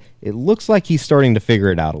night, it looks like he's starting to figure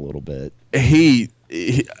it out a little bit.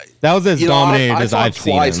 That was as dominated as I've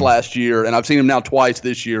seen him. I saw him twice last year, and I've seen him now twice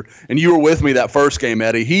this year. And you were with me that first game,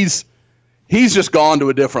 Eddie. He's just gone to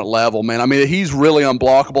a different level, man. I mean, he's really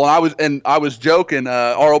unblockable. And I was joking.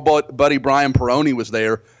 Our old buddy Brian Peroni was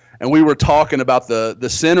there, and we were talking about the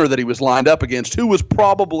center that he was lined up against, who was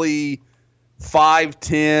probably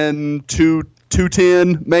 5'10",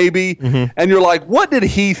 210 maybe. Mm-hmm. And you're like, what did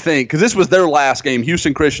he think? Because this was their last game.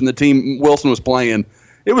 Houston Christian, the team Wilson was playing,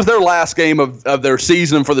 it was their last game of their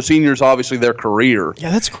season, for the seniors, obviously their career.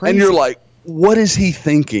 Yeah, that's crazy. And you're like, what is he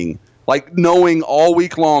thinking? Like, knowing all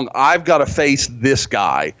week long, I've got to face this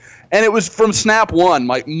guy. And it was from snap one.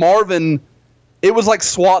 Like, Marvin, it was like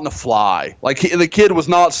swatting a fly. Like, the kid was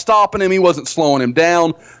not stopping him. He wasn't slowing him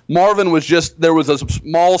down. Marvin was just, there was a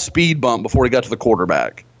small speed bump before he got to the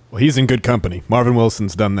quarterback. Well, he's in good company. Marvin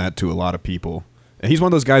Wilson's done that to a lot of people. And he's one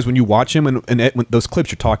of those guys, when you watch him, and those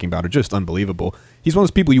clips you're talking about are just unbelievable. He's one of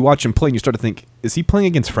those people, you watch him play and you start to think, is he playing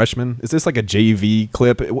against freshmen? Is this like a JV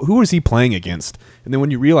clip? Who is he playing against? And then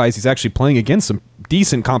when you realize he's actually playing against some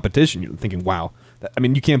decent competition, you're thinking, wow. I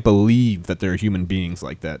mean, you can't believe that there are human beings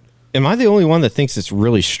like that. Am I the only one that thinks it's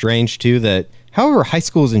really strange, too, that however high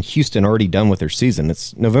schools in Houston are already done with their season?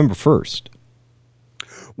 It's November 1st.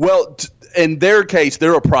 Well, in their case,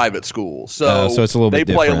 they're a private school, so it's a little bit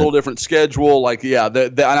they play different. a little different schedule. Like, yeah,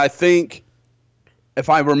 and I think, if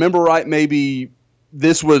I remember right, maybe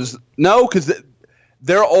this was because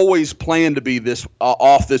they're always planned to be this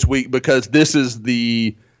off this week, because this is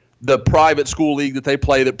the private school league that they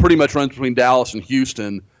play that pretty much runs between Dallas and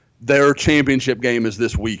Houston. Their championship game is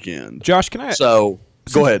this weekend. Josh, can I? So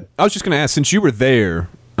go ahead. I was just going to ask, since you were there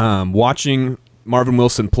watching Marvin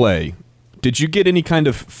Wilson play, did you get any kind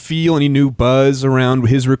of feel, any new buzz around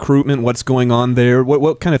his recruitment? What's going on there?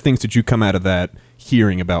 What kind of things did you come out of that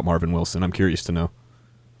hearing about Marvin Wilson? I'm curious to know.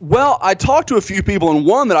 Well, I talked to a few people, and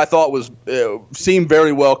one that I thought was seemed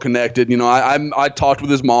very well connected. You know, I talked with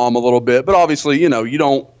his mom a little bit, but obviously, you know, you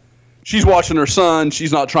don't. She's watching her son.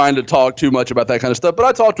 She's not trying to talk too much about that kind of stuff. But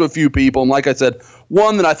I talked to a few people, and like I said,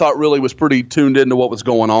 one that I thought really was pretty tuned into what was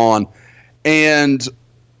going on. And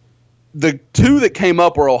the two that came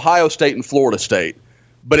up were Ohio State and Florida State.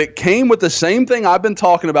 But it came with the same thing I've been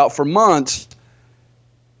talking about for months.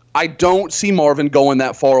 I don't see Marvin going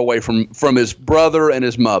that far away from his brother and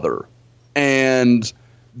his mother. And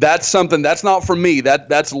that's something, that's not from me.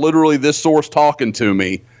 That's literally this source talking to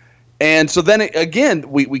me. And so then, again,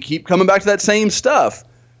 we keep coming back to that same stuff.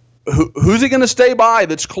 Who's he going to stay by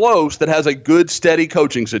that's close, that has a good, steady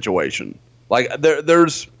coaching situation? Like,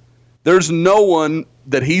 there's no one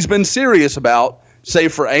that he's been serious about,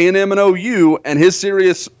 save for A&M and OU, and his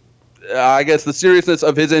serious, I guess the seriousness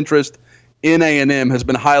of his interest in A&M has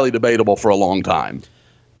been highly debatable for a long time.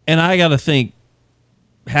 And I got to think,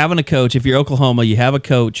 having a coach, if you're Oklahoma, you have a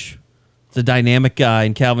coach, the dynamic guy,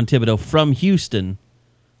 and Calvin Thibodeau from Houston.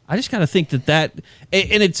 I just kind of think that,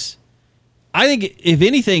 and it's, I think if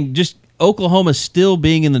anything, just Oklahoma still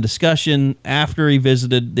being in the discussion after he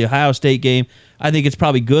visited the Ohio State game, I think it's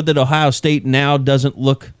probably good that Ohio State now doesn't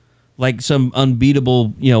look like some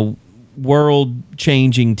unbeatable,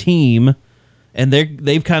 world-changing team, and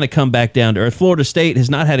they've kind of come back down to earth. Florida State has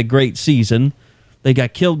not had a great season. They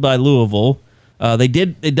got killed by Louisville.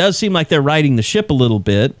 It does seem like they're riding the ship a little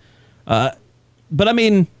bit. But, I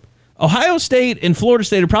mean, Ohio State and Florida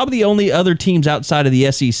State are probably the only other teams outside of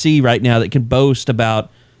the SEC right now that can boast about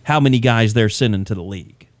how many guys they're sending to the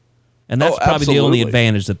league. And that's probably the only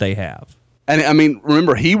advantage that they have. And, I mean,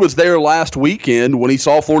 remember, he was there last weekend when he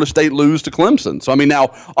saw Florida State lose to Clemson. So, I mean,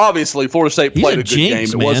 now, obviously, Florida State played a good game.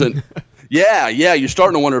 It wasn't – yeah, you're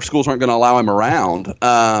starting to wonder if schools aren't going to allow him around.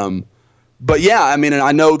 But, yeah, I mean, and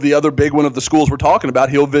I know the other big one of the schools we're talking about,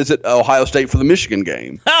 he'll visit Ohio State for the Michigan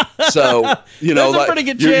game. So, there's a pretty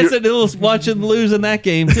good chance that he'll watch him lose in that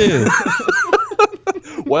game, too.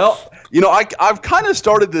 Well, I've kind of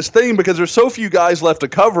started this thing because there's so few guys left to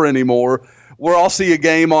cover anymore, where I'll see a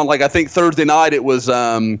game on, like, I think Thursday night it was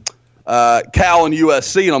Cal and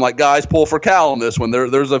USC, and I'm like, guys, pull for Cal on this one.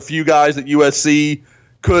 There's a few guys that USC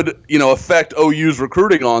could, affect OU's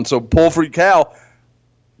recruiting on, so pull for Cal.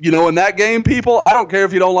 In that game, people, I don't care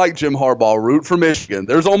if you don't like Jim Harbaugh, root for Michigan.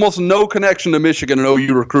 There's almost no connection to Michigan and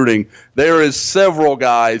OU recruiting. There is several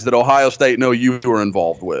guys that Ohio State and OU are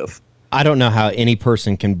involved with. I don't know how any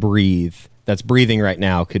person can breathe, that's breathing right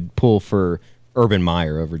now, could pull for Urban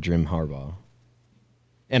Meyer over Jim Harbaugh.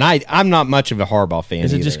 And I'm not much of a Harbaugh fan.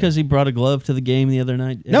 Is it either. just because he brought a glove to the game the other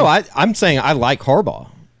night? No, I'm saying I like Harbaugh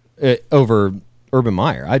over Urban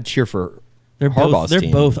Meyer. I'd cheer for Harbaugh's team.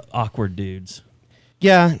 They're both awkward dudes.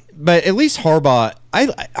 Yeah, but at least Harbaugh,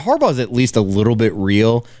 Harbaugh's at least a little bit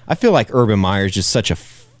real. I feel like Urban Meyer is just such a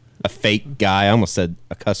fake guy. I almost said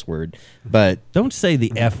a cuss word, but don't say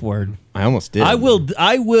the F word. I almost did. I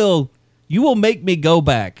will. You will make me go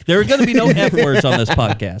back. There are going to be no F words on this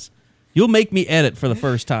podcast. You'll make me edit for the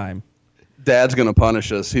first time. Dad's gonna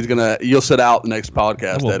punish us. You'll sit out the next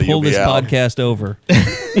podcast, We'll Eddie. pull You'll be this out. podcast over.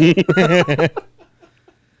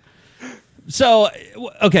 So,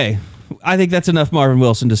 okay. I think that's enough Marvin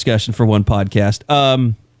Wilson discussion for one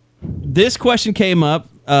podcast. This question came up.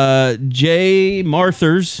 Jay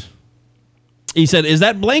Marthers, he said, is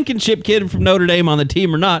that Blankenship kid from Notre Dame on the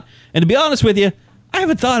team or not? And to be honest with you, I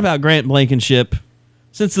haven't thought about Grant Blankenship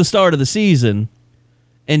since the start of the season.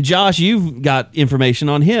 And Josh, you've got information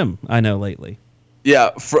on him, I know, lately.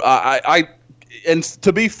 Yeah, and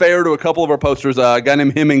to be fair to a couple of our posters, a guy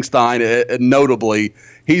named Hemmingstein, notably,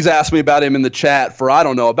 he's asked me about him in the chat for, I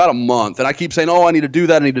don't know, about a month. And I keep saying, I need to do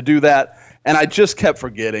that. And I just kept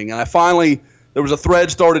forgetting. And I finally, there was a thread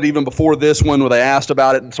started even before this one where they asked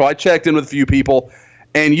about it. And so I checked in with a few people.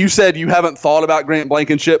 And you said you haven't thought about Grant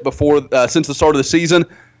Blankenship before since the start of the season.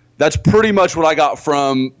 That's pretty much what I got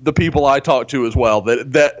from the people I talked to as well,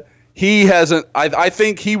 that he hasn't – I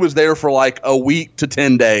think he was there for like a week to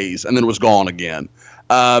 10 days and then was gone again.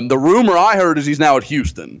 The rumor I heard is he's now at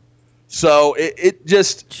Houston. So it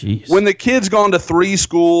just – when the kid's gone to 3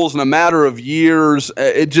 schools in a matter of years,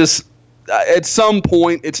 it just – at some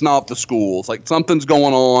point it's not the schools. Like something's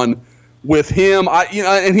going on with him.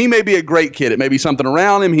 And he may be a great kid. It may be something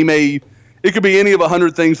around him. It could be any of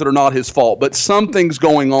 100 things that are not his fault, but something's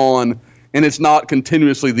going on, and it's not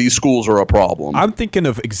continuously these schools are a problem. I'm thinking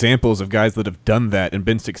of examples of guys that have done that and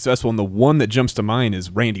been successful, and the one that jumps to mind is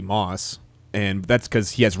Randy Moss, and that's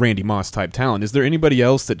because he has Randy Moss-type talent. Is there anybody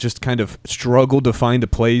else that just kind of struggled to find a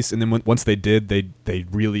place, and then once they did, they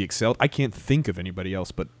really excelled? I can't think of anybody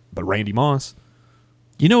else but Randy Moss.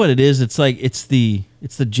 You know what it is? It's like it's the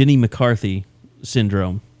Jenny McCarthy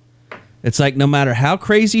syndrome. It's like no matter how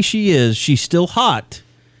crazy she is, she's still hot,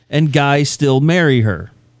 and guys still marry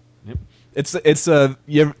her. Yep.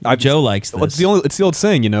 Joe likes this. It's the old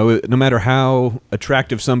saying, no matter how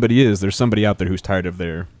attractive somebody is, there's somebody out there who's tired of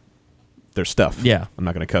their stuff. Yeah. I'm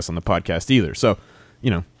not going to cuss on the podcast either. So,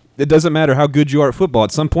 it doesn't matter how good you are at football.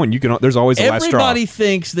 At some point, there's always a last straw. Everybody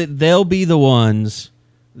thinks that they'll be the ones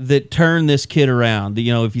that turn this kid around.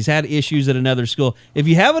 If he's had issues at another school, if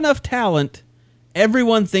you have enough talent,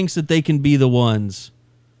 everyone thinks that they can be the ones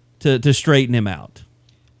to straighten him out.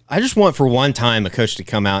 I just want for one time a coach to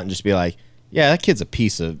come out and just be like, yeah, that kid's a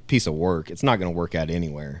piece of work. It's not going to work out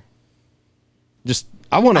anywhere.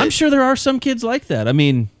 I'm sure there are some kids like that. I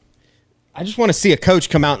mean, I just want to see a coach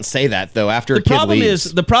come out and say that, though, after a kid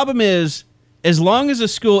leaves. The problem is, as long as a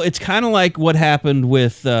school, it's kind of like what happened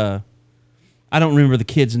with, I don't remember the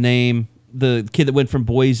kid's name, the kid that went from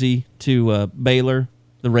Boise to Baylor,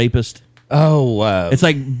 the rapist. Oh, it's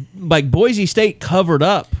like Boise State covered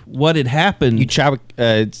up what had happened. It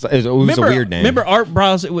was a weird name. Remember Art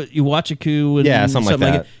Briles, Iwachiku, and something like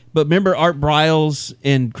that. But remember Art Briles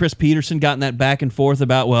and Chris Peterson got in that back and forth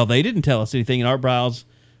about, well, they didn't tell us anything, and Art Briles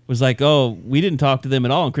was like, oh, we didn't talk to them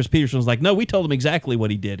at all, and Chris Peterson was like, no, we told them exactly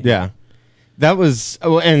what he did. Yeah, that was,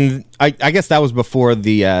 and I guess that was before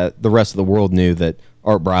the rest of the world knew that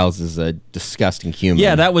Art Briles is a disgusting human.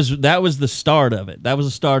 Yeah, that was the start of it. That was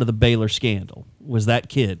the start of the Baylor scandal, was that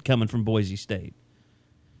kid coming from Boise State.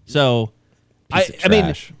 So, I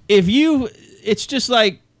mean, it's just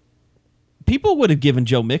like, people would have given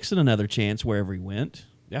Joe Mixon another chance wherever he went.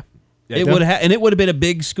 Yeah. It would have, and it would have been a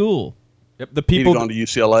big school. Yep, the people he'd gone to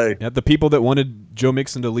UCLA. Yeah, the people that wanted Joe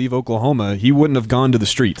Mixon to leave Oklahoma, he wouldn't have gone to the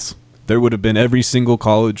streets. There would have been every single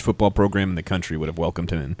college football program in the country would have welcomed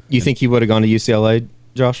him in. You think he would have gone to UCLA,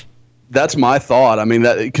 Josh? That's my thought. I mean,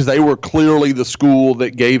 because they were clearly the school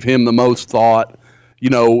that gave him the most thought,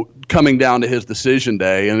 coming down to his decision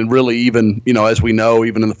day. And really even, as we know,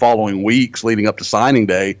 even in the following weeks leading up to signing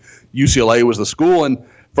day, UCLA was the school. And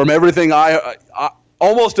from everything I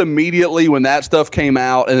almost immediately when that stuff came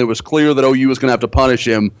out and it was clear that OU was going to have to punish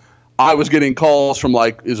him, I was getting calls from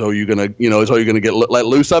like, is OU going to get let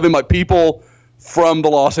loose of him? Like people from the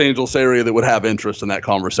Los Angeles area that would have interest in that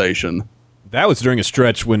conversation. That was during a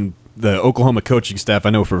stretch when the Oklahoma coaching staff, I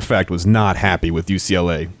know for a fact, was not happy with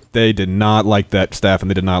UCLA. They did not like that staff, and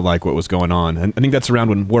they did not like what was going on. And I think that's around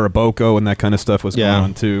when Waraboko and that kind of stuff was going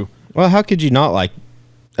on too. Well, how could you not like?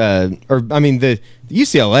 The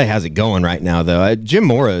UCLA has it going right now, though. Jim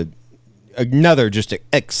Mora, another just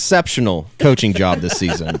exceptional coaching job this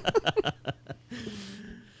season.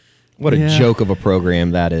 What a joke of a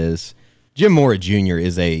program that is. Jim Mora Jr.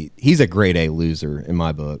 he's a grade A loser in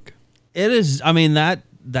my book. It is. I mean,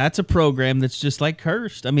 that's a program that's just like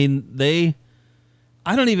cursed. I mean,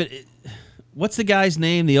 what's the guy's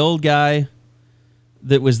name? The old guy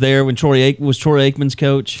that was there when Troy Aikman's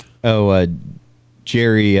coach? Oh,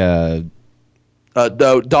 Jerry. Donahoe.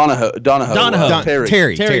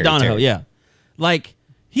 Terry Donahoe. Yeah. Like,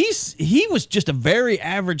 he was just a very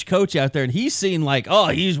average coach out there, and he's seen like, oh,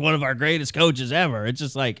 he's one of our greatest coaches ever. It's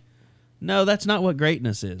just like, no, that's not what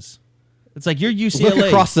greatness is. It's like you're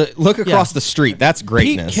UCLA. Look across the street. That's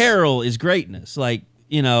greatness. Pete Carroll is greatness. Like,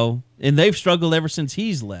 and they've struggled ever since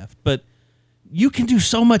he's left. But you can do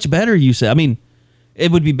so much better, UCLA. I mean,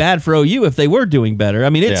 it would be bad for OU if they were doing better. I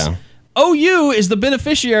mean, OU is the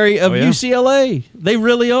beneficiary of UCLA. They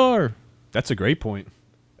really are. That's a great point.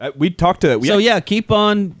 We talked to... keep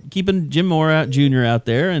on keeping Jim Moore Jr. out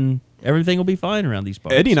there, and everything will be fine around these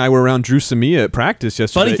parts. Eddie and I were around Drew Samia at practice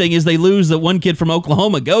yesterday. Funny thing is they lose that one kid from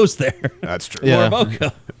Oklahoma goes there. That's true. Yeah.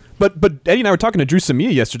 But Eddie and I were talking to Drew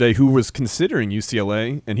Samia yesterday, who was considering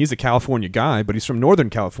UCLA, and he's a California guy, but he's from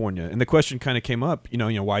Northern California. And the question kind of came up,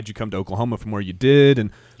 why'd you come to Oklahoma from where you did?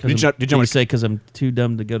 And did you say because I'm too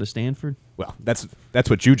dumb to go to Stanford? Well, that's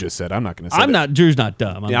what you just said. I'm not going to say that. Drew's not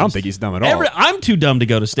dumb. I don't think he's dumb at all. I'm too dumb to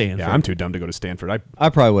go to Stanford. Yeah, I'm too dumb to go to Stanford. I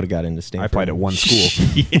probably would have got into Stanford. I played at one school.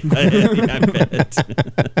 I bet.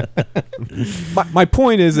 My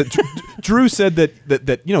point is that Drew said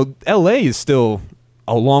that L.A. is still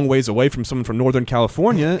a long ways away from someone from Northern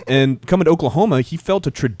California, and coming to Oklahoma, he felt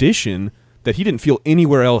a tradition that he didn't feel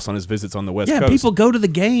anywhere else on his visits on the West Coast. Yeah, people go to the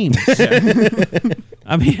games.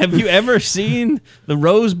 I mean, have you ever seen the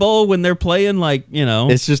Rose Bowl when they're playing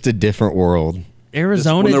It's just a different world.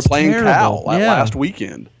 Arizona, when they're playing terrible. Cal last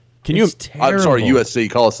weekend. I'm sorry, USC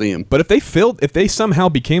Coliseum. But if they somehow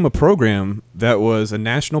became a program that was a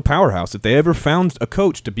national powerhouse, if they ever found a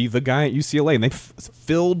coach to be the guy at UCLA and they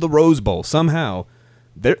filled the Rose Bowl somehow,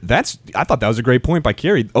 I thought that was a great point by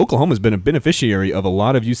Kerry. Oklahoma's been a beneficiary of a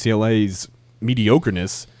lot of UCLA's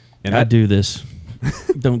mediocreness. And I do this.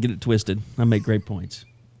 Don't get it twisted. I make great points.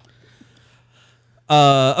 Okay.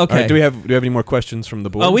 All right, do we have any more questions from the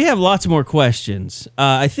board? Oh, we have lots more questions.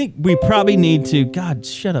 I think we probably need to. God,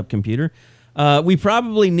 shut up, computer. We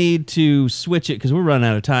probably need to switch it because we're running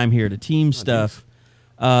out of time here to team stuff.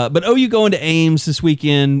 But OU going to Ames this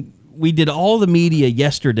weekend. We did all the media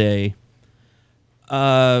yesterday.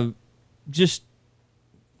 I'll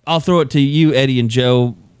throw it to you, Eddie and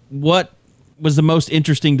Joe. What was the most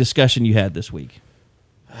interesting discussion you had this week?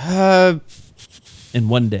 In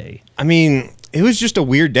one day. I mean, it was just a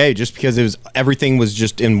weird day just because everything was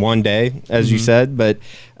just in one day, as you said. But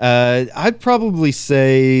I'd probably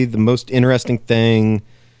say the most interesting thing,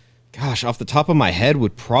 gosh, off the top of my head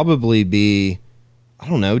would probably be, I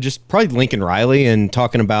don't know, just probably Lincoln Riley and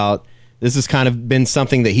talking about this has kind of been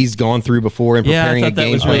something that he's gone through before in preparing a game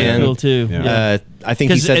plan. Yeah, I thought that was really cool too. Yeah. I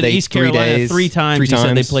think he said East Carolina, three times he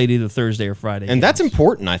said they played either Thursday or Friday. And that's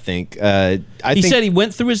important, I think. He said he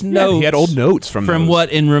went through his notes. He had old notes from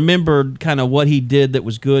what and remembered kind of what he did that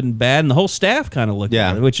was good and bad, and the whole staff kind of looked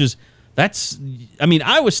at it, which is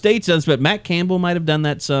Iowa State does, but Matt Campbell might have done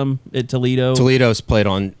that some at Toledo. Toledo's played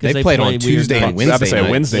on Tuesday and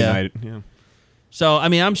Wednesday night. Yeah. So,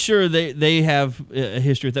 I'm sure they have a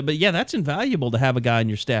history with that. But, yeah, that's invaluable to have a guy on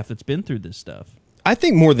your staff that's been through this stuff. I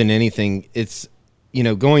think more than anything, it's,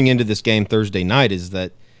 going into this game Thursday night is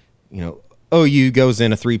that, OU goes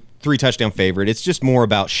in a three touchdown favorite. It's just more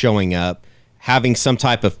about showing up, having some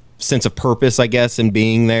type of sense of purpose, I guess, and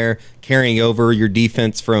being there, carrying over your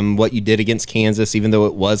defense from what you did against Kansas, even though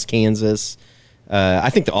it was Kansas. I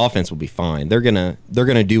think the offense will be fine. They're gonna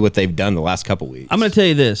do what they've done the last couple weeks. I'm going to tell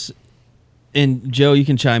you this. And Joe, you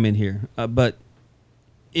can chime in here, but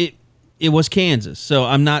it was Kansas, so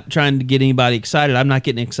I'm not trying to get anybody excited. I'm not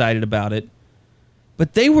getting excited about it,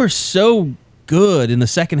 but they were so good in the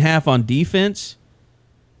second half on defense.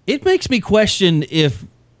 It makes me question if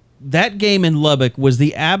that game in Lubbock was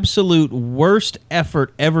the absolute worst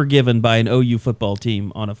effort ever given by an OU football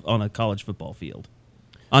team on a college football field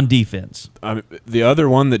on defense. The other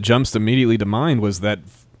one that jumps immediately to mind was that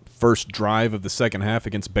first drive of the second half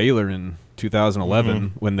against Baylor in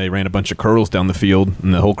 2011 when they ran a bunch of curls down the field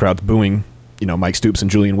and the whole crowd's booing, Mike Stoops and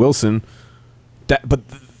Julian Wilson.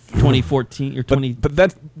 2014 or 20. But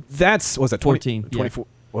that's was that 14? 24.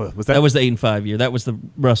 Yeah. Was that was the 8-5 year? That was the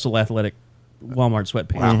Russell Athletic Walmart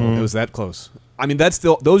sweatpants. Wow, it was that close. That's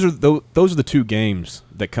still those are the two games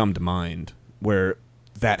that come to mind where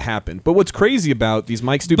that happened. But what's crazy about these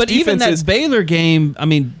Mike Stoops defenses... But even that Baylor game,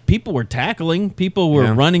 people were tackling. People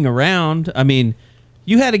were running around.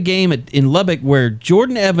 You had a game in Lubbock where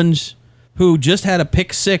Jordan Evans, who just had a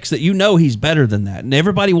pick six that he's better than that, and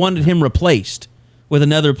everybody wanted him replaced with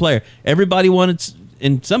another player. Everybody wanted,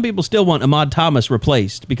 and some people still want Ahmad Thomas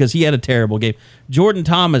replaced because he had a terrible game. Jordan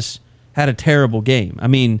Thomas had a terrible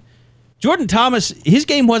game. Jordan Thomas, his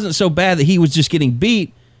game wasn't so bad that he was just getting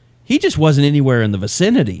beat. He just wasn't anywhere in the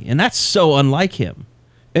vicinity, and that's so unlike him.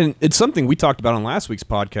 And it's something we talked about on last week's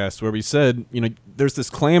podcast where we said, there's this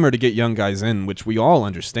clamor to get young guys in, which we all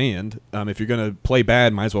understand. If you're going to play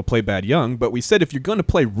bad, might as well play bad young. But we said if you're going to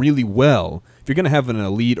play really well, if you're going to have an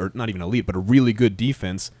elite, or not even elite, but a really good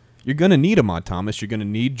defense, you're going to need Ahmad Thomas, you're going to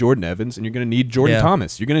need Jordan Evans, and you're going to need Jordan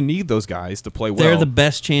Thomas. You're going to need those guys to play well. They're the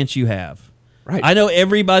best chance you have. Right. I know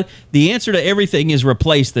everybody. The answer to everything is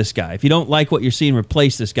replace this guy. If you don't like what you're seeing,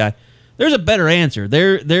 replace this guy. There's a better answer.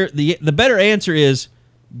 The better answer is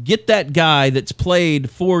get that guy that's played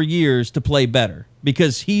 4 years to play better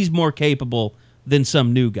because he's more capable than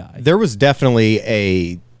some new guy. There was definitely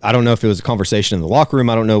I don't know if it was a conversation in the locker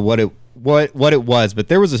room. I don't know what it was, but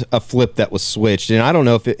there was a flip that was switched, and I don't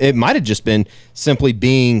know if it might have just been simply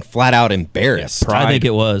being flat out embarrassed. I think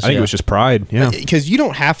it was. I think it was just pride. Yeah, because you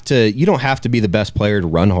don't have to be the best player to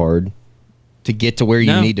run hard to get to where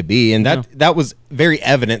you need to be, and that was very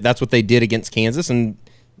evident. That's what they did against Kansas, and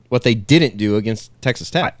what they didn't do against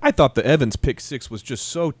Texas Tech. I thought the Evans pick six was just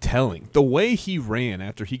so telling. The way he ran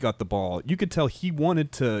after he got the ball, you could tell he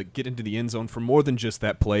wanted to get into the end zone for more than just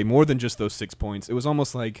that play, more than just those 6 points. It was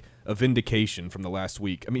almost like a vindication from the last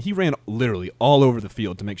week. I mean, he ran literally all over the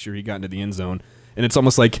field to make sure he got into the end zone, and it's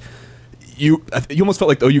almost like you almost felt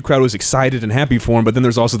like the OU crowd was excited and happy for him, but then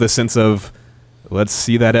there's also this sense of, let's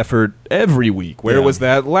see that effort every week. Where was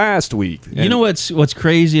that last week? You know what's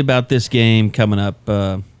crazy about this game coming up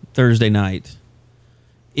Thursday night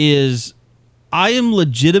is I am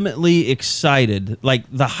legitimately excited. Like,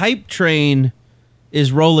 the hype train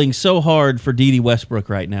is rolling so hard for D.D. Westbrook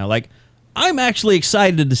right now. Like, I'm actually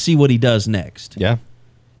excited to see what he does next. Yeah.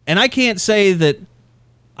 And I can't say that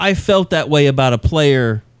I felt that way about a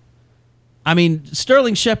player. I mean,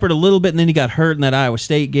 Sterling Shepard a little bit, and then he got hurt in that Iowa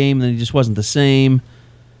State game, and then he just wasn't the same.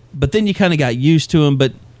 But then you kind of got used to him.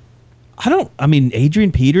 But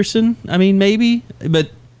Adrian Peterson, maybe.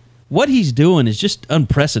 But what he's doing is just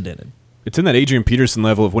unprecedented. It's in that Adrian Peterson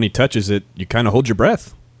level of when he touches it, you kind of hold your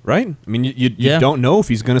breath, right? I mean, you don't know if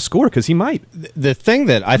he's going to score because he might. The thing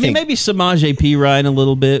that I think... maybe Samaje Perine a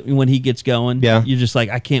little bit when he gets going. Yeah. You're just like,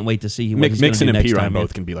 I can't wait to see what he's going to do next time. Mixon and Perine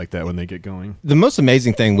both can be like that when they get going. The most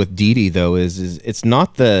amazing thing with Dede, though, is it's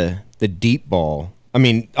not the deep ball. I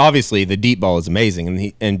mean, obviously, the deep ball is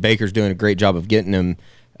amazing, and Baker's doing a great job of getting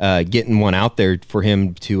one out there for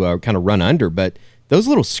him to kind of run under, but those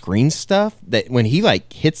little screen stuff that when he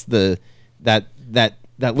hits that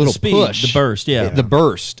little speed, push, the burst, the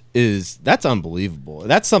burst that's unbelievable.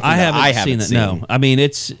 That's something I haven't seen. No, I mean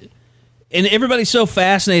and everybody's so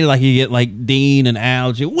fascinated. Like you get like Dean and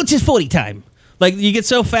Al. What's his 40 time? Like you get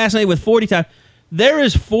so fascinated with 40 time. There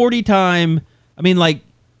is 40 time. I mean, like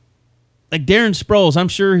Darren Sproles. I'm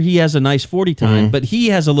sure he has a nice 40 time, but he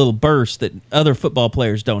has a little burst that other football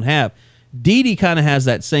players don't have. Dede kind of has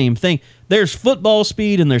that same thing. There's football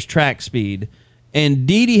speed and there's track speed. And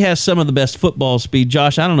Dede has some of the best football speed.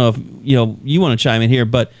 Josh, I don't know if you want to chime in here,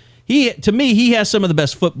 but he has some of the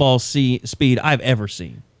best football speed I've ever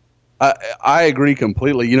seen. I agree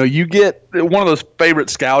completely. You get one of those favorite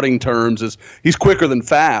scouting terms is he's quicker than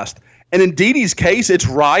fast. And in Dede's case, it's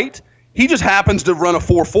right. He just happens to run a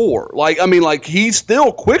 4.4. He's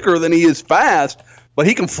still quicker than he is fast, but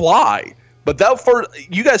he can fly. But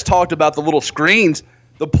you guys talked about the little screens.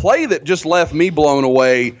 The play that just left me blown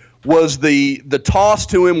away was the toss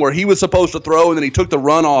to him where he was supposed to throw, and then he took the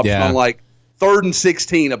run off on 3rd and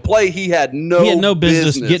 16. A play he had no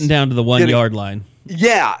business getting down to the 1 yard line.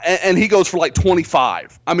 Yeah, and he goes for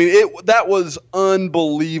 25. I mean, that was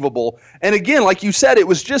unbelievable. And again, like you said, it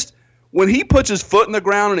was just when he puts his foot in the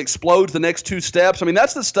ground and explodes the next 2 steps. I mean,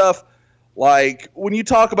 that's the stuff. Like when you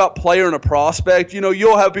talk about player and a prospect,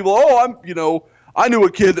 you'll have people, I knew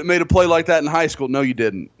a kid that made a play like that in high school. No, you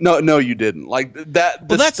didn't. No, you didn't. Like that.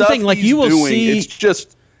 Well, that's the thing. Like you will see,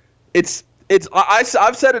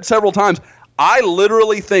 I've said it several times. I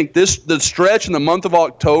literally think the stretch in the month of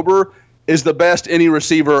October is the best any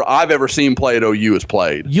receiver I've ever seen play at OU has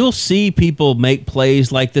played. You'll see people make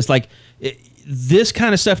plays like this. Like this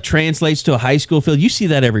kind of stuff translates to a high school field. You see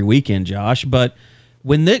that every weekend, Josh. But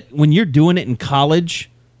when you're doing it in college,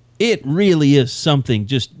 it really is something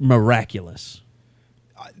just miraculous.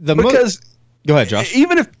 Go ahead, Josh.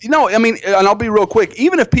 Even if and I'll be real quick.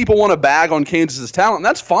 Even if people want to bag on Kansas's talent,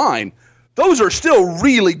 that's fine. Those are still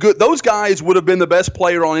really good. Those guys would have been the best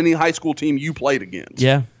player on any high school team you played against.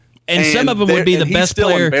 Yeah, and some of them would be the best still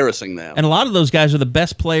player. Embarrassing them, and a lot of those guys are the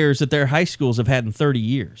best players that their high schools have had in 30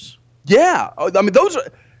 years. Yeah, I mean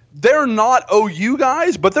they're not OU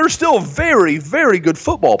guys, but they're still very, very good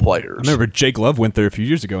football players. I remember Jake Love went there a few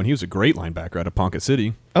years ago, and he was a great linebacker out of Ponca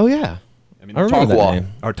City. Oh, yeah. I mean, I remember that Tonkawa.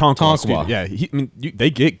 name. Or Tonkawa. Tonkawa. Yeah, they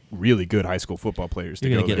get really good high school football players to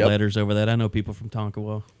You're go gonna get there. letters over that. I know people from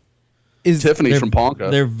Tonkawa. Tiffany's from Ponca.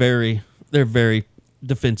 They're very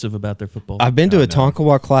defensive about their football. I've been to a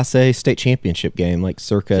Tonkawa Class A state championship game, like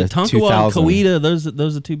circa Is it Tonkawa 2000. and Coweta, those are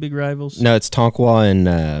the two big rivals. No, it's Tonkawa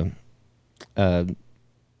and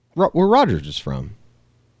where Rogers is from.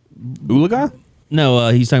 Oolaga? No,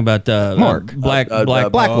 he's talking about Mark. Blackwell.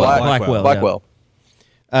 Blackwell.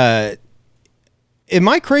 Am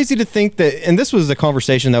I crazy to think that, and this was a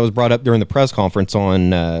conversation that was brought up during the press conference on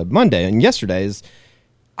Monday and yesterday, is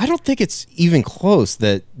I don't think it's even close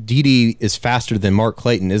that Dede is faster than Mark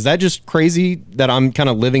Clayton. Is that just crazy that I'm kind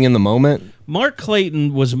of living in the moment? Mark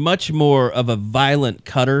Clayton was much more of a violent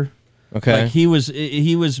cutter. Okay. Like he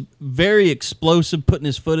was very explosive, putting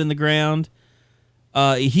his foot in the ground.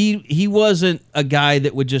 He wasn't a guy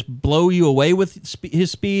that would just blow you away with his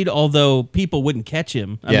speed, although people wouldn't catch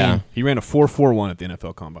him. I mean, He ran a 4.41 at the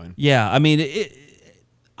NFL Combine. yeah, I mean,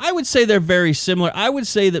 I would say they're very similar. I would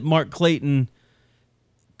say that Mark Clayton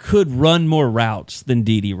could run more routes than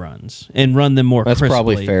Dede runs and run them more That's crisply.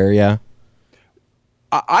 probably fair, yeah.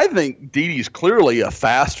 I think Dede's clearly a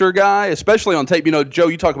faster guy, especially on tape. You know, Joe,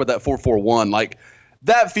 you talk about that 4.41. Like,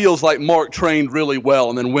 that feels like Mark trained really well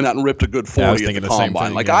and then went out and ripped a good 40 I was at thinking the the same Combine.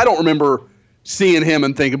 thing, Like, yeah. I don't remember seeing him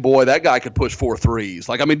and thinking, boy, that guy could push 4.3s.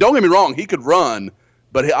 Like, I mean, don't get me wrong, he could run,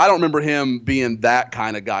 but I don't remember him being that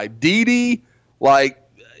kind of guy. Dede, like,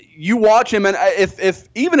 you watch him, and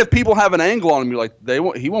even if people have an angle on him, you're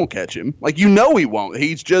like, he won't catch him. Like, you know he won't.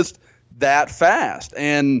 He's just that fast.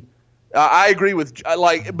 And I agree with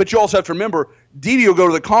but you also have to remember, Dede will go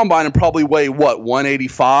to the Combine and probably weigh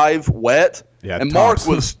 185 wet. Yeah, and tops.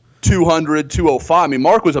 Mark was 200, 205. I mean,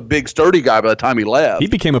 Mark was a big, sturdy guy by the time he left. He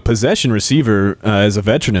became a possession receiver as a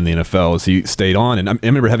veteran in the NFL as he stayed on. And I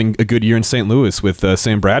remember having a good year in St. Louis with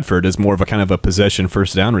Sam Bradford as more of a kind of a possession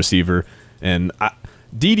first down receiver. And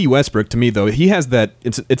Dede Westbrook, to me, though, he has that,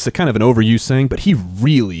 it's a kind of an overused saying, but he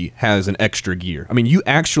really has an extra gear. I mean, you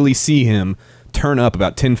actually see him turn up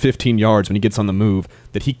about 10, 15 yards when he gets on the move,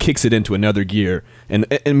 that he kicks it into another gear. And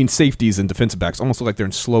I mean, safeties and defensive backs almost look like they're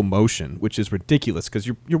in slow motion, which is ridiculous because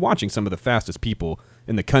you're watching some of the fastest people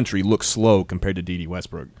in the country look slow compared to Dede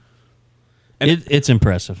Westbrook. And It's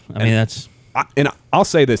impressive. I mean, that's... I'll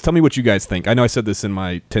say this. Tell me what you guys think. I know I said this in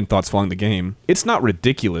my 10 thoughts following the game. It's not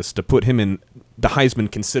ridiculous to put him in the Heisman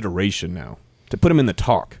consideration now, to put him in the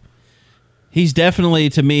talk. He's definitely,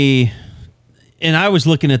 to me, and I was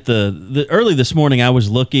looking at the early this morning. I was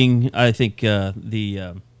looking. I think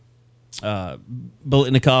the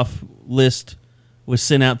Biletnikoff list was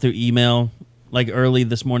sent out through email like early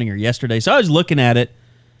this morning or yesterday. So I was looking at it.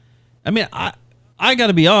 I mean, I got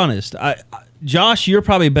to be honest. Josh, you're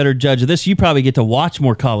probably a better judge of this. You probably get to watch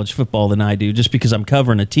more college football than I do, just because I'm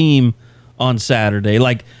covering a team on Saturday.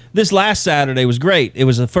 Like this last Saturday was great. It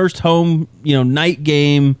was the first home, night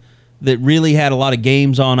game that really had a lot of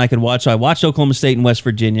games on I could watch. So I watched Oklahoma State and West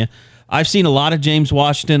Virginia. I've seen a lot of James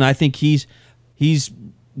Washington. I think he's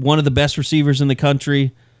one of the best receivers in the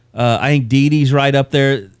country. I think Dede's right up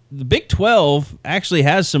there. The Big 12 actually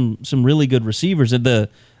has some really good receivers. And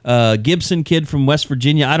the Gibson kid from West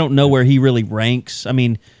Virginia, I don't know where he really ranks. I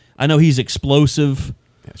mean, I know he's explosive.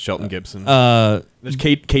 Yeah, Shelton Gibson. There's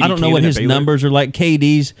KD I don't know what his numbers are like.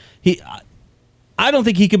 KD's. I don't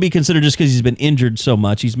think he could be considered just because he's been injured so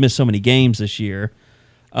much. He's missed so many games this year.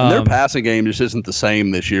 Their passing game just isn't the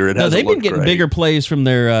same this year. No, they've been getting bigger plays from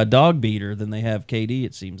their dog beater than they have KD,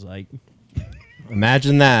 it seems like.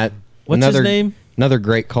 Imagine that. What's his name? Another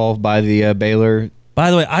great call by the Baylor.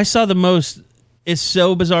 By the way, I saw the most... It's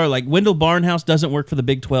so bizarre. Like, Wendell Barnhouse doesn't work for the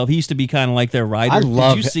Big 12. He used to be kind of like their writer.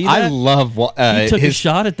 Did you see that? I love he took a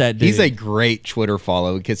shot at that dude. He's a great Twitter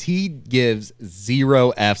follow because he gives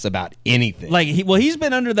 0 Fs about anything. Like, he's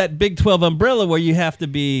been under that Big 12 umbrella where you have to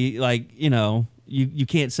be like, you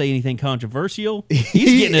can't say anything controversial.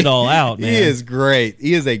 He's getting it all out, man. He is great.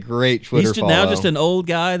 He is a great Twitter He's follow. now just an old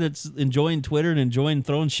guy that's enjoying Twitter and enjoying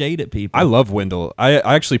throwing shade at people. I love Wendell. I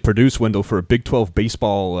actually produced Wendell for a Big 12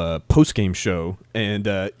 baseball post-game show, and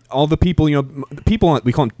all the people, we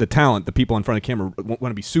call them the talent, the people in front of the camera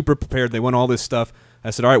want to be super prepared. They want all this stuff. I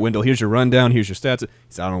said, all right, Wendell, here's your rundown, here's your stats. He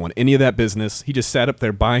said, I don't want any of that business. He just sat up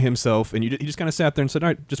there by himself, and he just kind of sat there and said, all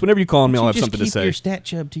right, just whenever you call me, I'll have something to say. Keep your stat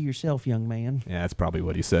chub to yourself, young man. Yeah, that's probably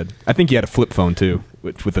what he said. I think he had a flip phone, too,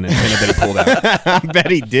 with an antenna that he pulled out. I bet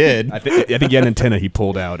he did. I think he had an antenna he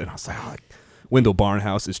pulled out, and I was like, Wendell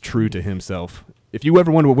Barnhouse is true to himself. If you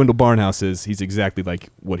ever wonder what Wendell Barnhouse is, he's exactly like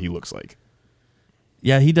what he looks like.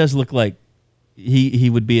 Yeah, he does look like he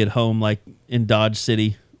would be at home, like in Dodge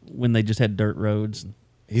City when they just had dirt roads.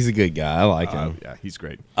 He's a good guy. I like him. Yeah, he's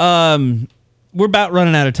great. We're about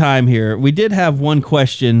running out of time here. We did have one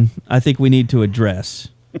question I think we need to address.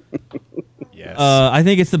 Yes. I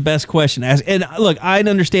think it's the best question asked. And look, I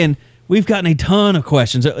understand we've gotten a ton of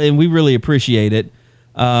questions, and we really appreciate it.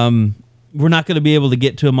 We're not going to be able to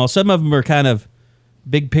get to them all. Some of them are kind of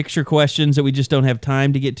big picture questions that we just don't have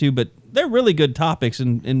time to get to, but they're really good topics,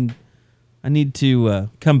 and I need to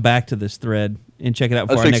come back to this thread and check it out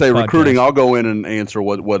for our next podcast. Recruiting, I'll go in and answer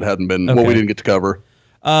what hadn't been, what we didn't get to cover.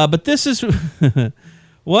 But this is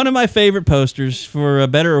one of my favorite posters, for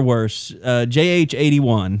better or worse,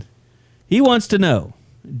 JH81. He wants to know,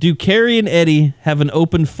 do Carrie and Eddie have an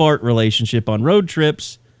open fart relationship on road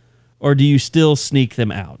trips, or do you still sneak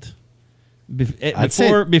them out?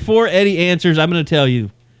 Before Eddie answers, I'm going to tell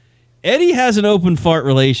you, Eddie has an open fart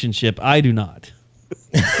relationship. I do not.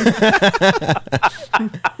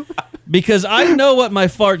 Because I know what my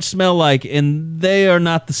farts smell like, and they are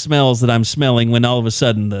not the smells that I'm smelling when all of a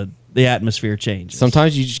sudden the atmosphere changes.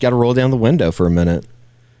 Sometimes you just got to roll down the window for a minute.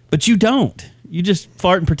 But you don't. You just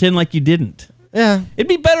fart and pretend like you didn't. Yeah. It'd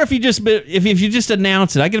be better if you just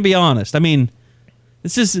announce it. I can be honest. I mean,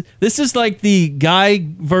 this is like the guy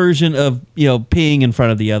version of, peeing in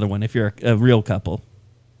front of the other one if you're a real couple,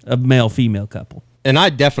 a male-female couple. And I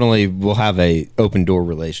definitely will have a open door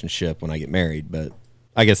relationship when I get married, but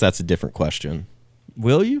I guess that's a different question.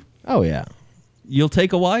 Will you? Oh, yeah. You'll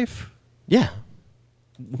take a wife? Yeah.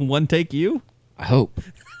 One take you? I hope.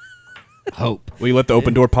 Will you let the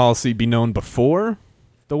open door policy be known before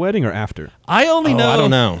the wedding or after? I don't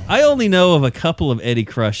know. I only know of a couple of Eddie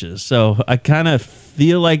crushes, so I kind of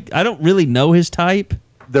feel like I don't really know his type.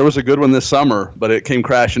 There was a good one this summer, but it came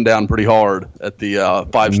crashing down pretty hard at the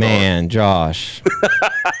 5-star. Man, Josh.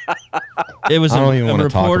 It was a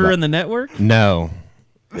reporter in the network? No.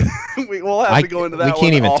 We'll have to go into that. We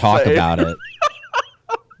can't even talk about it.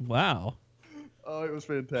 Wow. Oh, it was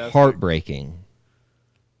fantastic. Heartbreaking.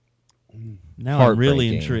 Now I'm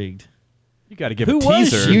really intrigued. You got to give a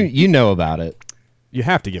teaser. You know about it. You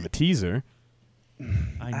have to give a teaser.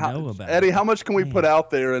 I know about it. Eddie, how much can we put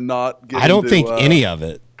out there and not get I don't think any of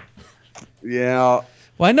it. Yeah.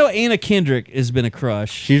 Well, I know Anna Kendrick has been a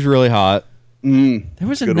crush. She's really hot. There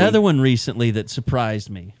was another one recently that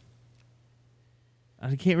surprised me.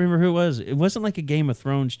 I can't remember who it was. It wasn't like a Game of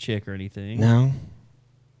Thrones chick or anything. No.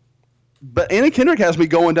 But Anna Kendrick has me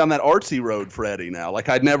going down that artsy road for Eddie now. Like,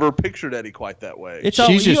 I'd never pictured Eddie quite that way.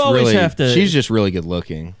 She's just really good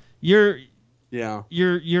looking. Your Yeah.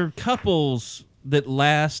 Your couples that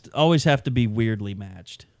last always have to be weirdly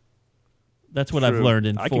matched. That's what I've learned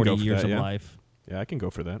in 40 years of life. Yeah, I can go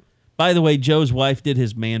for that. By the way, Joe's wife did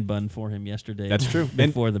his man bun for him yesterday. That's true.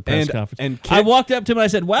 Before the press conference. I walked up to him and I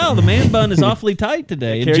said, wow, the man bun is awfully tight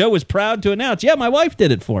today. And Joe was proud to announce, yeah, my wife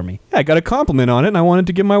did it for me. Yeah, I got a compliment on it, and I wanted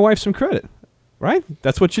to give my wife some credit. Right?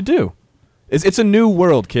 That's what you do. It's a new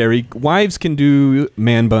world, Carrie. Wives can do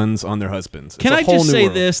man buns on their husbands. Can I just say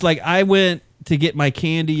this? Like, I went to get my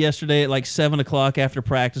candy yesterday at like 7 o'clock after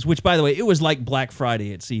practice, which, by the way, it was like Black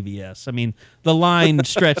Friday at CVS. I mean, the line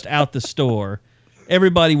stretched out the store.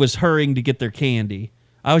 Everybody was hurrying to get their candy.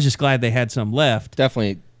 I was just glad they had some left.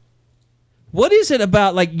 Definitely. What is it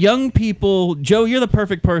about, like, young people? Joe, you're the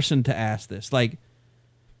perfect person to ask this. Like,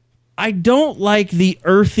 I don't like the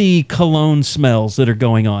earthy cologne smells that are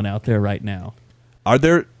going on out there right now. Are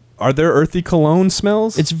there earthy cologne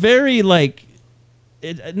smells? It's very, like,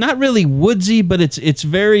 not really woodsy, but it's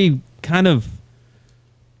very kind of...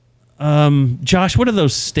 Josh, what are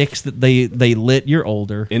those sticks that they lit? You're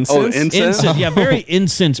older. Incense? Oh, incense? Yeah, very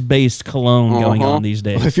incense-based cologne going on these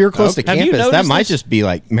days. Well, if you're close to campus, that might this? just be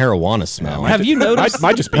like marijuana smell. Have you noticed?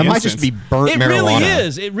 Might just be that incense. might just be burnt It marijuana. really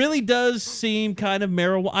is. It really does seem kind of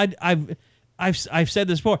marijuana. I've said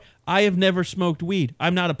this before. I have never smoked weed.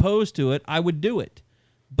 I'm not opposed to it. I would do it,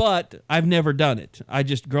 but I've never done it. I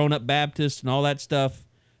just grown up Baptist and all that stuff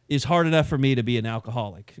is hard enough for me to be an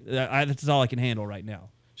alcoholic. That's all I can handle right now.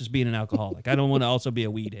 Just being an alcoholic. I don't want to also be a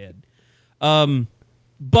weed head.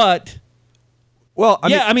 But well,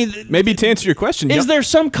 I mean, maybe to answer your question, is there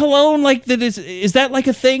some cologne like that? Is that like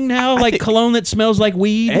a thing now? Like cologne that smells like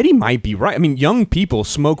weed? Eddie might be right. I mean, young people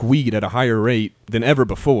smoke weed at a higher rate than ever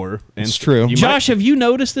before. And it's true. Josh, have you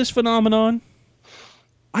noticed this phenomenon?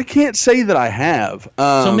 I can't say that I have.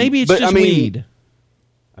 So maybe it's just weed.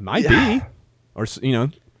 It might be, or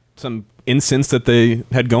some incense that they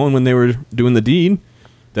had going when they were doing the deed.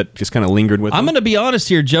 That just kind of lingered with them. I'm going to be honest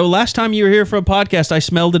here, Joe. Last time you were here for a podcast, I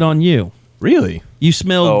smelled it on you. Really? You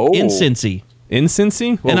smelled incensey.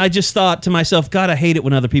 Incensey? And I just thought to myself, God, I hate it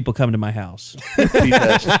when other people come to my house.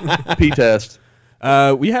 P-test.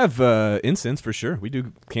 We have incense for sure. We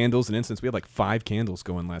do candles and incense. We had like 5 candles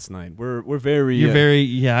going last night. We're very. You're very.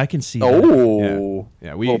 Yeah, I can see. That. Oh,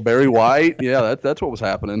 yeah. Little Barry White. Yeah, that's what was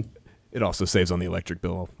happening. It also saves on the electric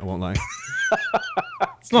bill. I won't lie.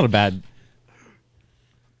 It's not a bad.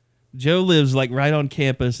 Joe lives like right on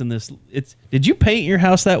campus, and Did you paint your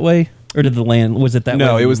house that way, or did the land? Was it that way?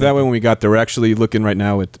 No, it was that way when we got there. We're actually looking right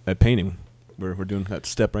now at painting. We're doing that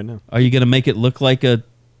step right now. Are you going to make it look like a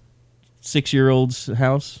 6-year-old's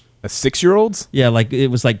house? A 6-year-old's? Yeah, like it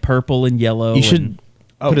was like purple and yellow. You should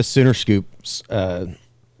put a Sooner Scoop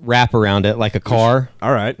wrap around it like a car.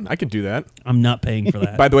 All right, I can do that. I'm not paying for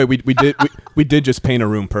that. By the way, we did just paint a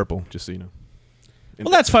room purple, just so you know.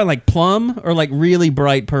 Well, that's fine. Like plum or like really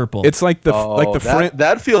bright purple. It's like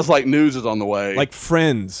that feels like news is on the way. Like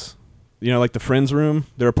Friends, like the Friends room,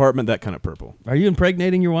 their apartment, that kind of purple. Are you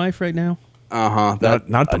impregnating your wife right now? Uh-huh.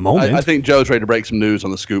 Not at the moment. I think Joe's ready to break some news on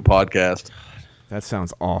the Scoop podcast. That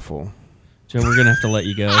sounds awful. Joe, we're gonna have to let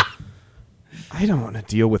you go. I don't want to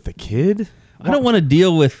deal with the kid. I don't want to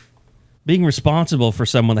deal with being responsible for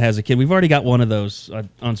someone that has a kid. We've already got one of those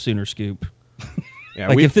on Sooner Scoop. Yeah,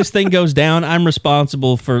 like if this thing goes down, I'm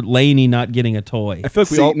responsible for Lainey not getting a toy. I feel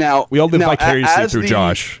like we all live vicariously through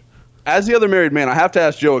Josh. As the other married man, I have to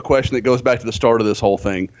ask Joe a question that goes back to the start of this whole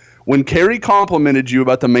thing. When Carrie complimented you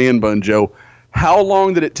about the man bun, Joe, how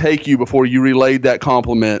long did it take you before you relayed that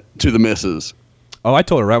compliment to the missus? Oh, I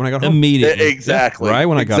told her right when I got home. Immediately. Exactly. Right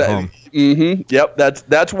when I got home. Mm-hmm. Yep. That's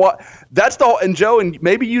the whole, and Joe, and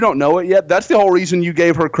maybe you don't know it yet. That's the whole reason you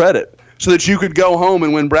gave her credit, so that you could go home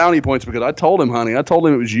and win brownie points, because I told him, honey, I told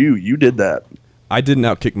him it was you. You did that. I didn't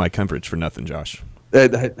outkick my coverage for nothing, Josh.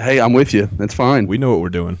 Hey, I'm with you. That's fine. We know what we're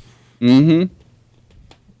doing. Mm-hmm.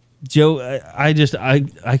 Joe,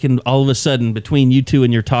 I can all of a sudden, between you two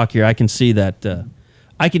and your talk here, I can see that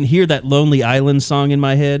I can hear that Lonely Island song in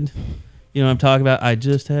my head. You know what I'm talking about? I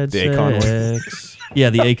just had the Akon sex.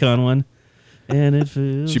 Yeah, the Akon one. And it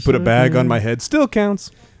feels She put a bag on my head. Still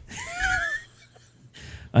counts.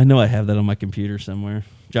 I know I have that on my computer somewhere.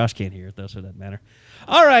 Josh can't hear it though, so it doesn't matter.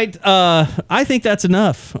 All right, I think that's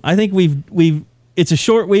enough. I think we've. It's a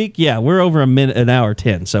short week. Yeah, we're over an hour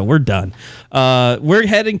 10, so we're done. We're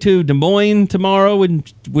heading to Des Moines tomorrow,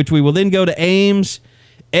 which we will then go to Ames.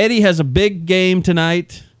 Eddie has a big game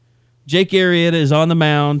tonight. Jake Arrieta is on the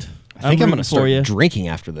mound. I think I'm going to start drinking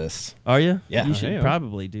after this. Are you? Yeah. You should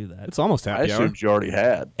probably do that. It's almost I happy hour. assumed you already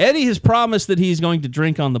had. Eddie has promised that he's going to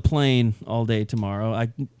drink on the plane all day tomorrow.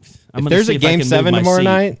 If there's a Game 7 tomorrow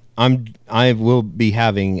night, I will be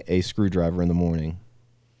having a screwdriver in the morning.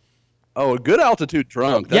 Oh, a good altitude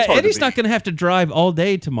drunk. That's hard Eddie's to not going to have to drive all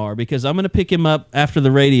day tomorrow because I'm going to pick him up after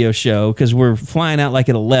the radio show because we're flying out like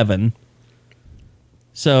at 11.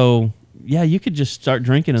 So, yeah, you could just start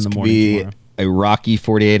drinking in the morning tomorrow. A rocky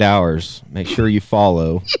 48 hours. Make sure you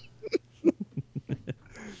follow.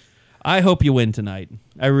 I hope you win tonight.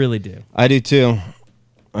 I really do. I do too.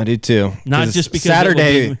 Not just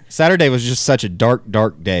because Saturday was just such a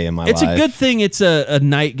dark day in my life. It's a good thing it's a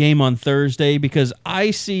night game on Thursday because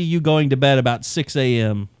I see you going to bed about 6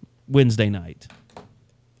 a.m. Wednesday night.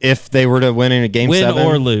 If they were to win in a Game 7? Win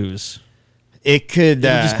or lose. It could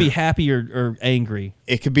just be happy or angry.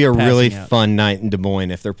 It could be a really fun night in Des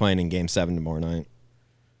Moines if they're playing in Game 7 tomorrow night.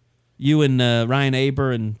 You and Ryan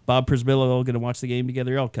Aber and Bob Przybylo are all going to watch the game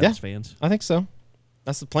together. You're all Cubs fans. I think so.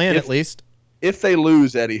 That's the plan, at least. If they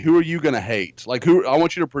lose, Eddie, who are you going to hate? Like, who? I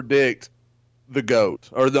want you to predict the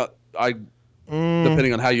GOAT or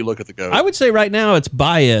depending on how you look at the GOAT. I would say right now it's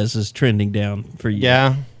Baez is trending down for you.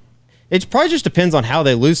 Yeah, it probably just depends on how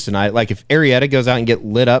they lose tonight. Like if Arrieta goes out and get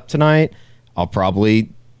lit up tonight, I'll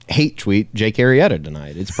probably hate tweet Jake Arrieta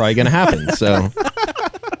tonight. It's probably going to happen. So,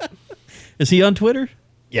 is he on Twitter?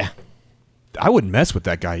 Yeah. I wouldn't mess with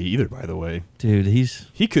that guy either. By the way, dude, he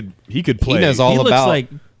could play. He knows all about.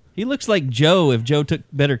 He looks like Joe if Joe took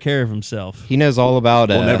better care of himself. He knows all about.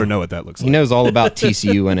 We'll never know what that looks like. He knows all about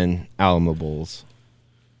TCU winning Alamo Bowls.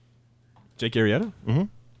 Jake Arrieta? Mm-hmm.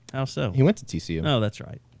 How so? He went to TCU. Oh, that's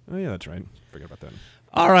right. Oh, yeah, that's right. Forget about that.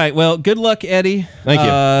 All right. Well, good luck, Eddie. Thank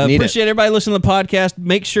you. Appreciate everybody listening to the podcast.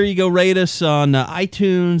 Make sure you go rate us on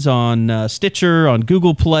iTunes, on Stitcher, on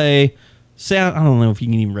Google Play. I don't know if you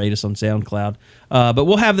can even rate us on SoundCloud. But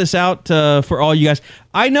we'll have this out for all you guys.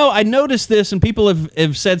 I noticed this, and people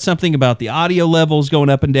have said something about the audio levels going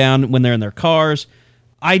up and down when they're in their cars.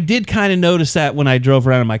 I did kind of notice that when I drove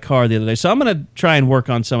around in my car the other day. So I'm going to try and work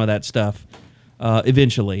on some of that stuff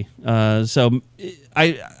eventually. So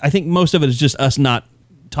I think most of it is just us not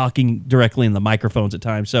talking directly in the microphones at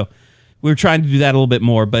times. So we're trying to do that a little bit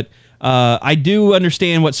more. But I do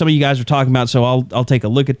understand what some of you guys are talking about, so I'll take a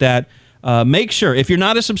look at that. Make sure, if you're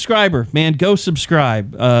not a subscriber, man, go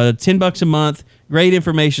subscribe. $10 a month, great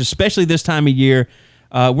information, especially this time of year.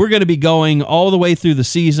 We're going to be going all the way through the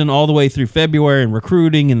season, all the way through February and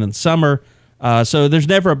recruiting and then summer. So there's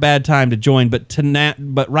never a bad time to join,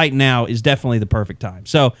 but right now is definitely the perfect time.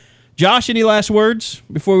 So, Josh, any last words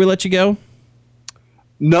before we let you go?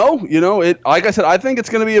 No, like I said, I think it's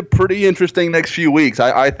going to be a pretty interesting next few weeks.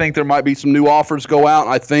 I think there might be some new offers go out.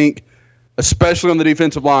 I think, especially on the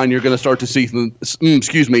defensive line, you're going to start to see some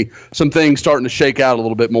things starting to shake out a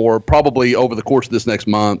little bit more, probably over the course of this next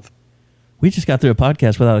month. We just got through a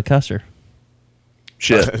podcast without a cusser.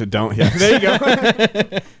 Shit. Don't. Yeah. There you go.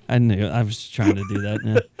 I knew. I was trying to do that.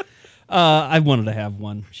 Yeah. I wanted to have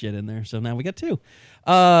one shit in there, so now we got two.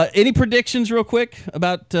 Any predictions real quick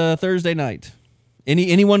about Thursday night?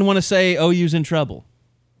 Anyone want to say OU's in trouble?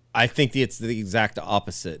 I think it's the exact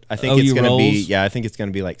opposite. I think OU it's going to be rolls? I think it's going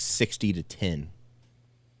to be like 60-10.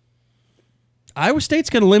 Iowa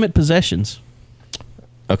State's going to limit possessions.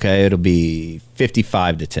 Okay, it'll be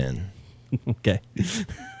 55-10. Okay.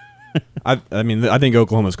 I think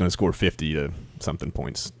Oklahoma's going to score 50 to something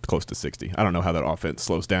points, close to 60. I don't know how that offense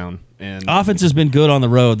slows down. And Offense has been good on the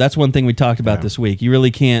road. That's one thing we talked about this week. You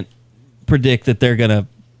really can't predict that they're going to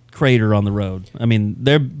crater on the road. I mean,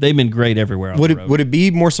 they've been great everywhere on the road. Would it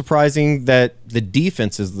be more surprising that the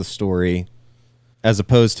defense is the story as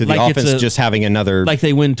opposed to the Like it's offense just having another like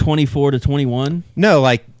they win 24-21? No,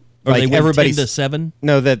 like Or they win everybody's 10-7?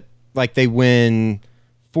 No, that like they win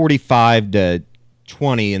 45-20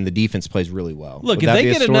 and the defense plays really well. Look, Would if that they be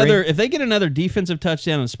a get story? if they get another defensive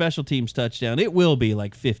touchdown and special teams touchdown, it will be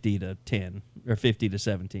like 50-10 or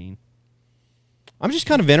 50-17. I'm just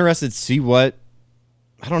kind of interested to see what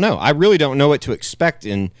I don't know. I really don't know what to expect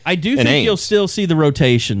I do in think Ames. you'll still see the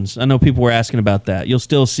rotations. I know people were asking about that. You'll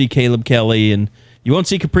still see Caleb Kelly, and you won't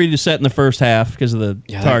see Capri Doucette in the first half because of the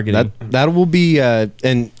targeting. That will be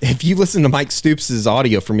and if you listen to Mike Stoops'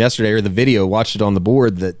 audio from yesterday or the video, watch it on the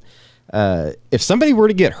board, that if somebody were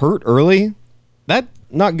to get hurt early, that's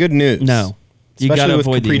not good news. No. You Especially gotta with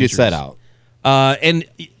avoid the Capri injuries. Doucette out. And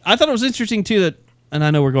I thought it was interesting, too, that, and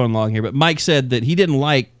I know we're going long here, but Mike said that he didn't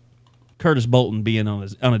like Curtis Bolton being on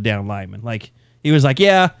a down lineman. Like, he was like,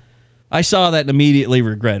 yeah, I saw that and immediately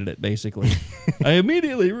regretted it, basically. I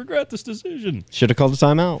immediately regret this decision. Should have called a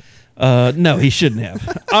timeout. No, he shouldn't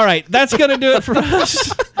have. All right, that's going to do it for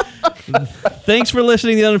us. Thanks for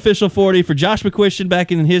listening to the Unofficial 40. For Josh McCuistion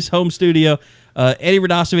back in his home studio, Eddie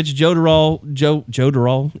Radosevich, Joe Duvall.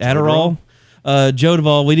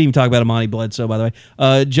 We didn't even talk about Amani Bledsoe, by the way.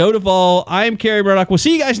 Joe Duvall. I am Kerry Murdoch. We'll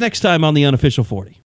see you guys next time on the Unofficial 40.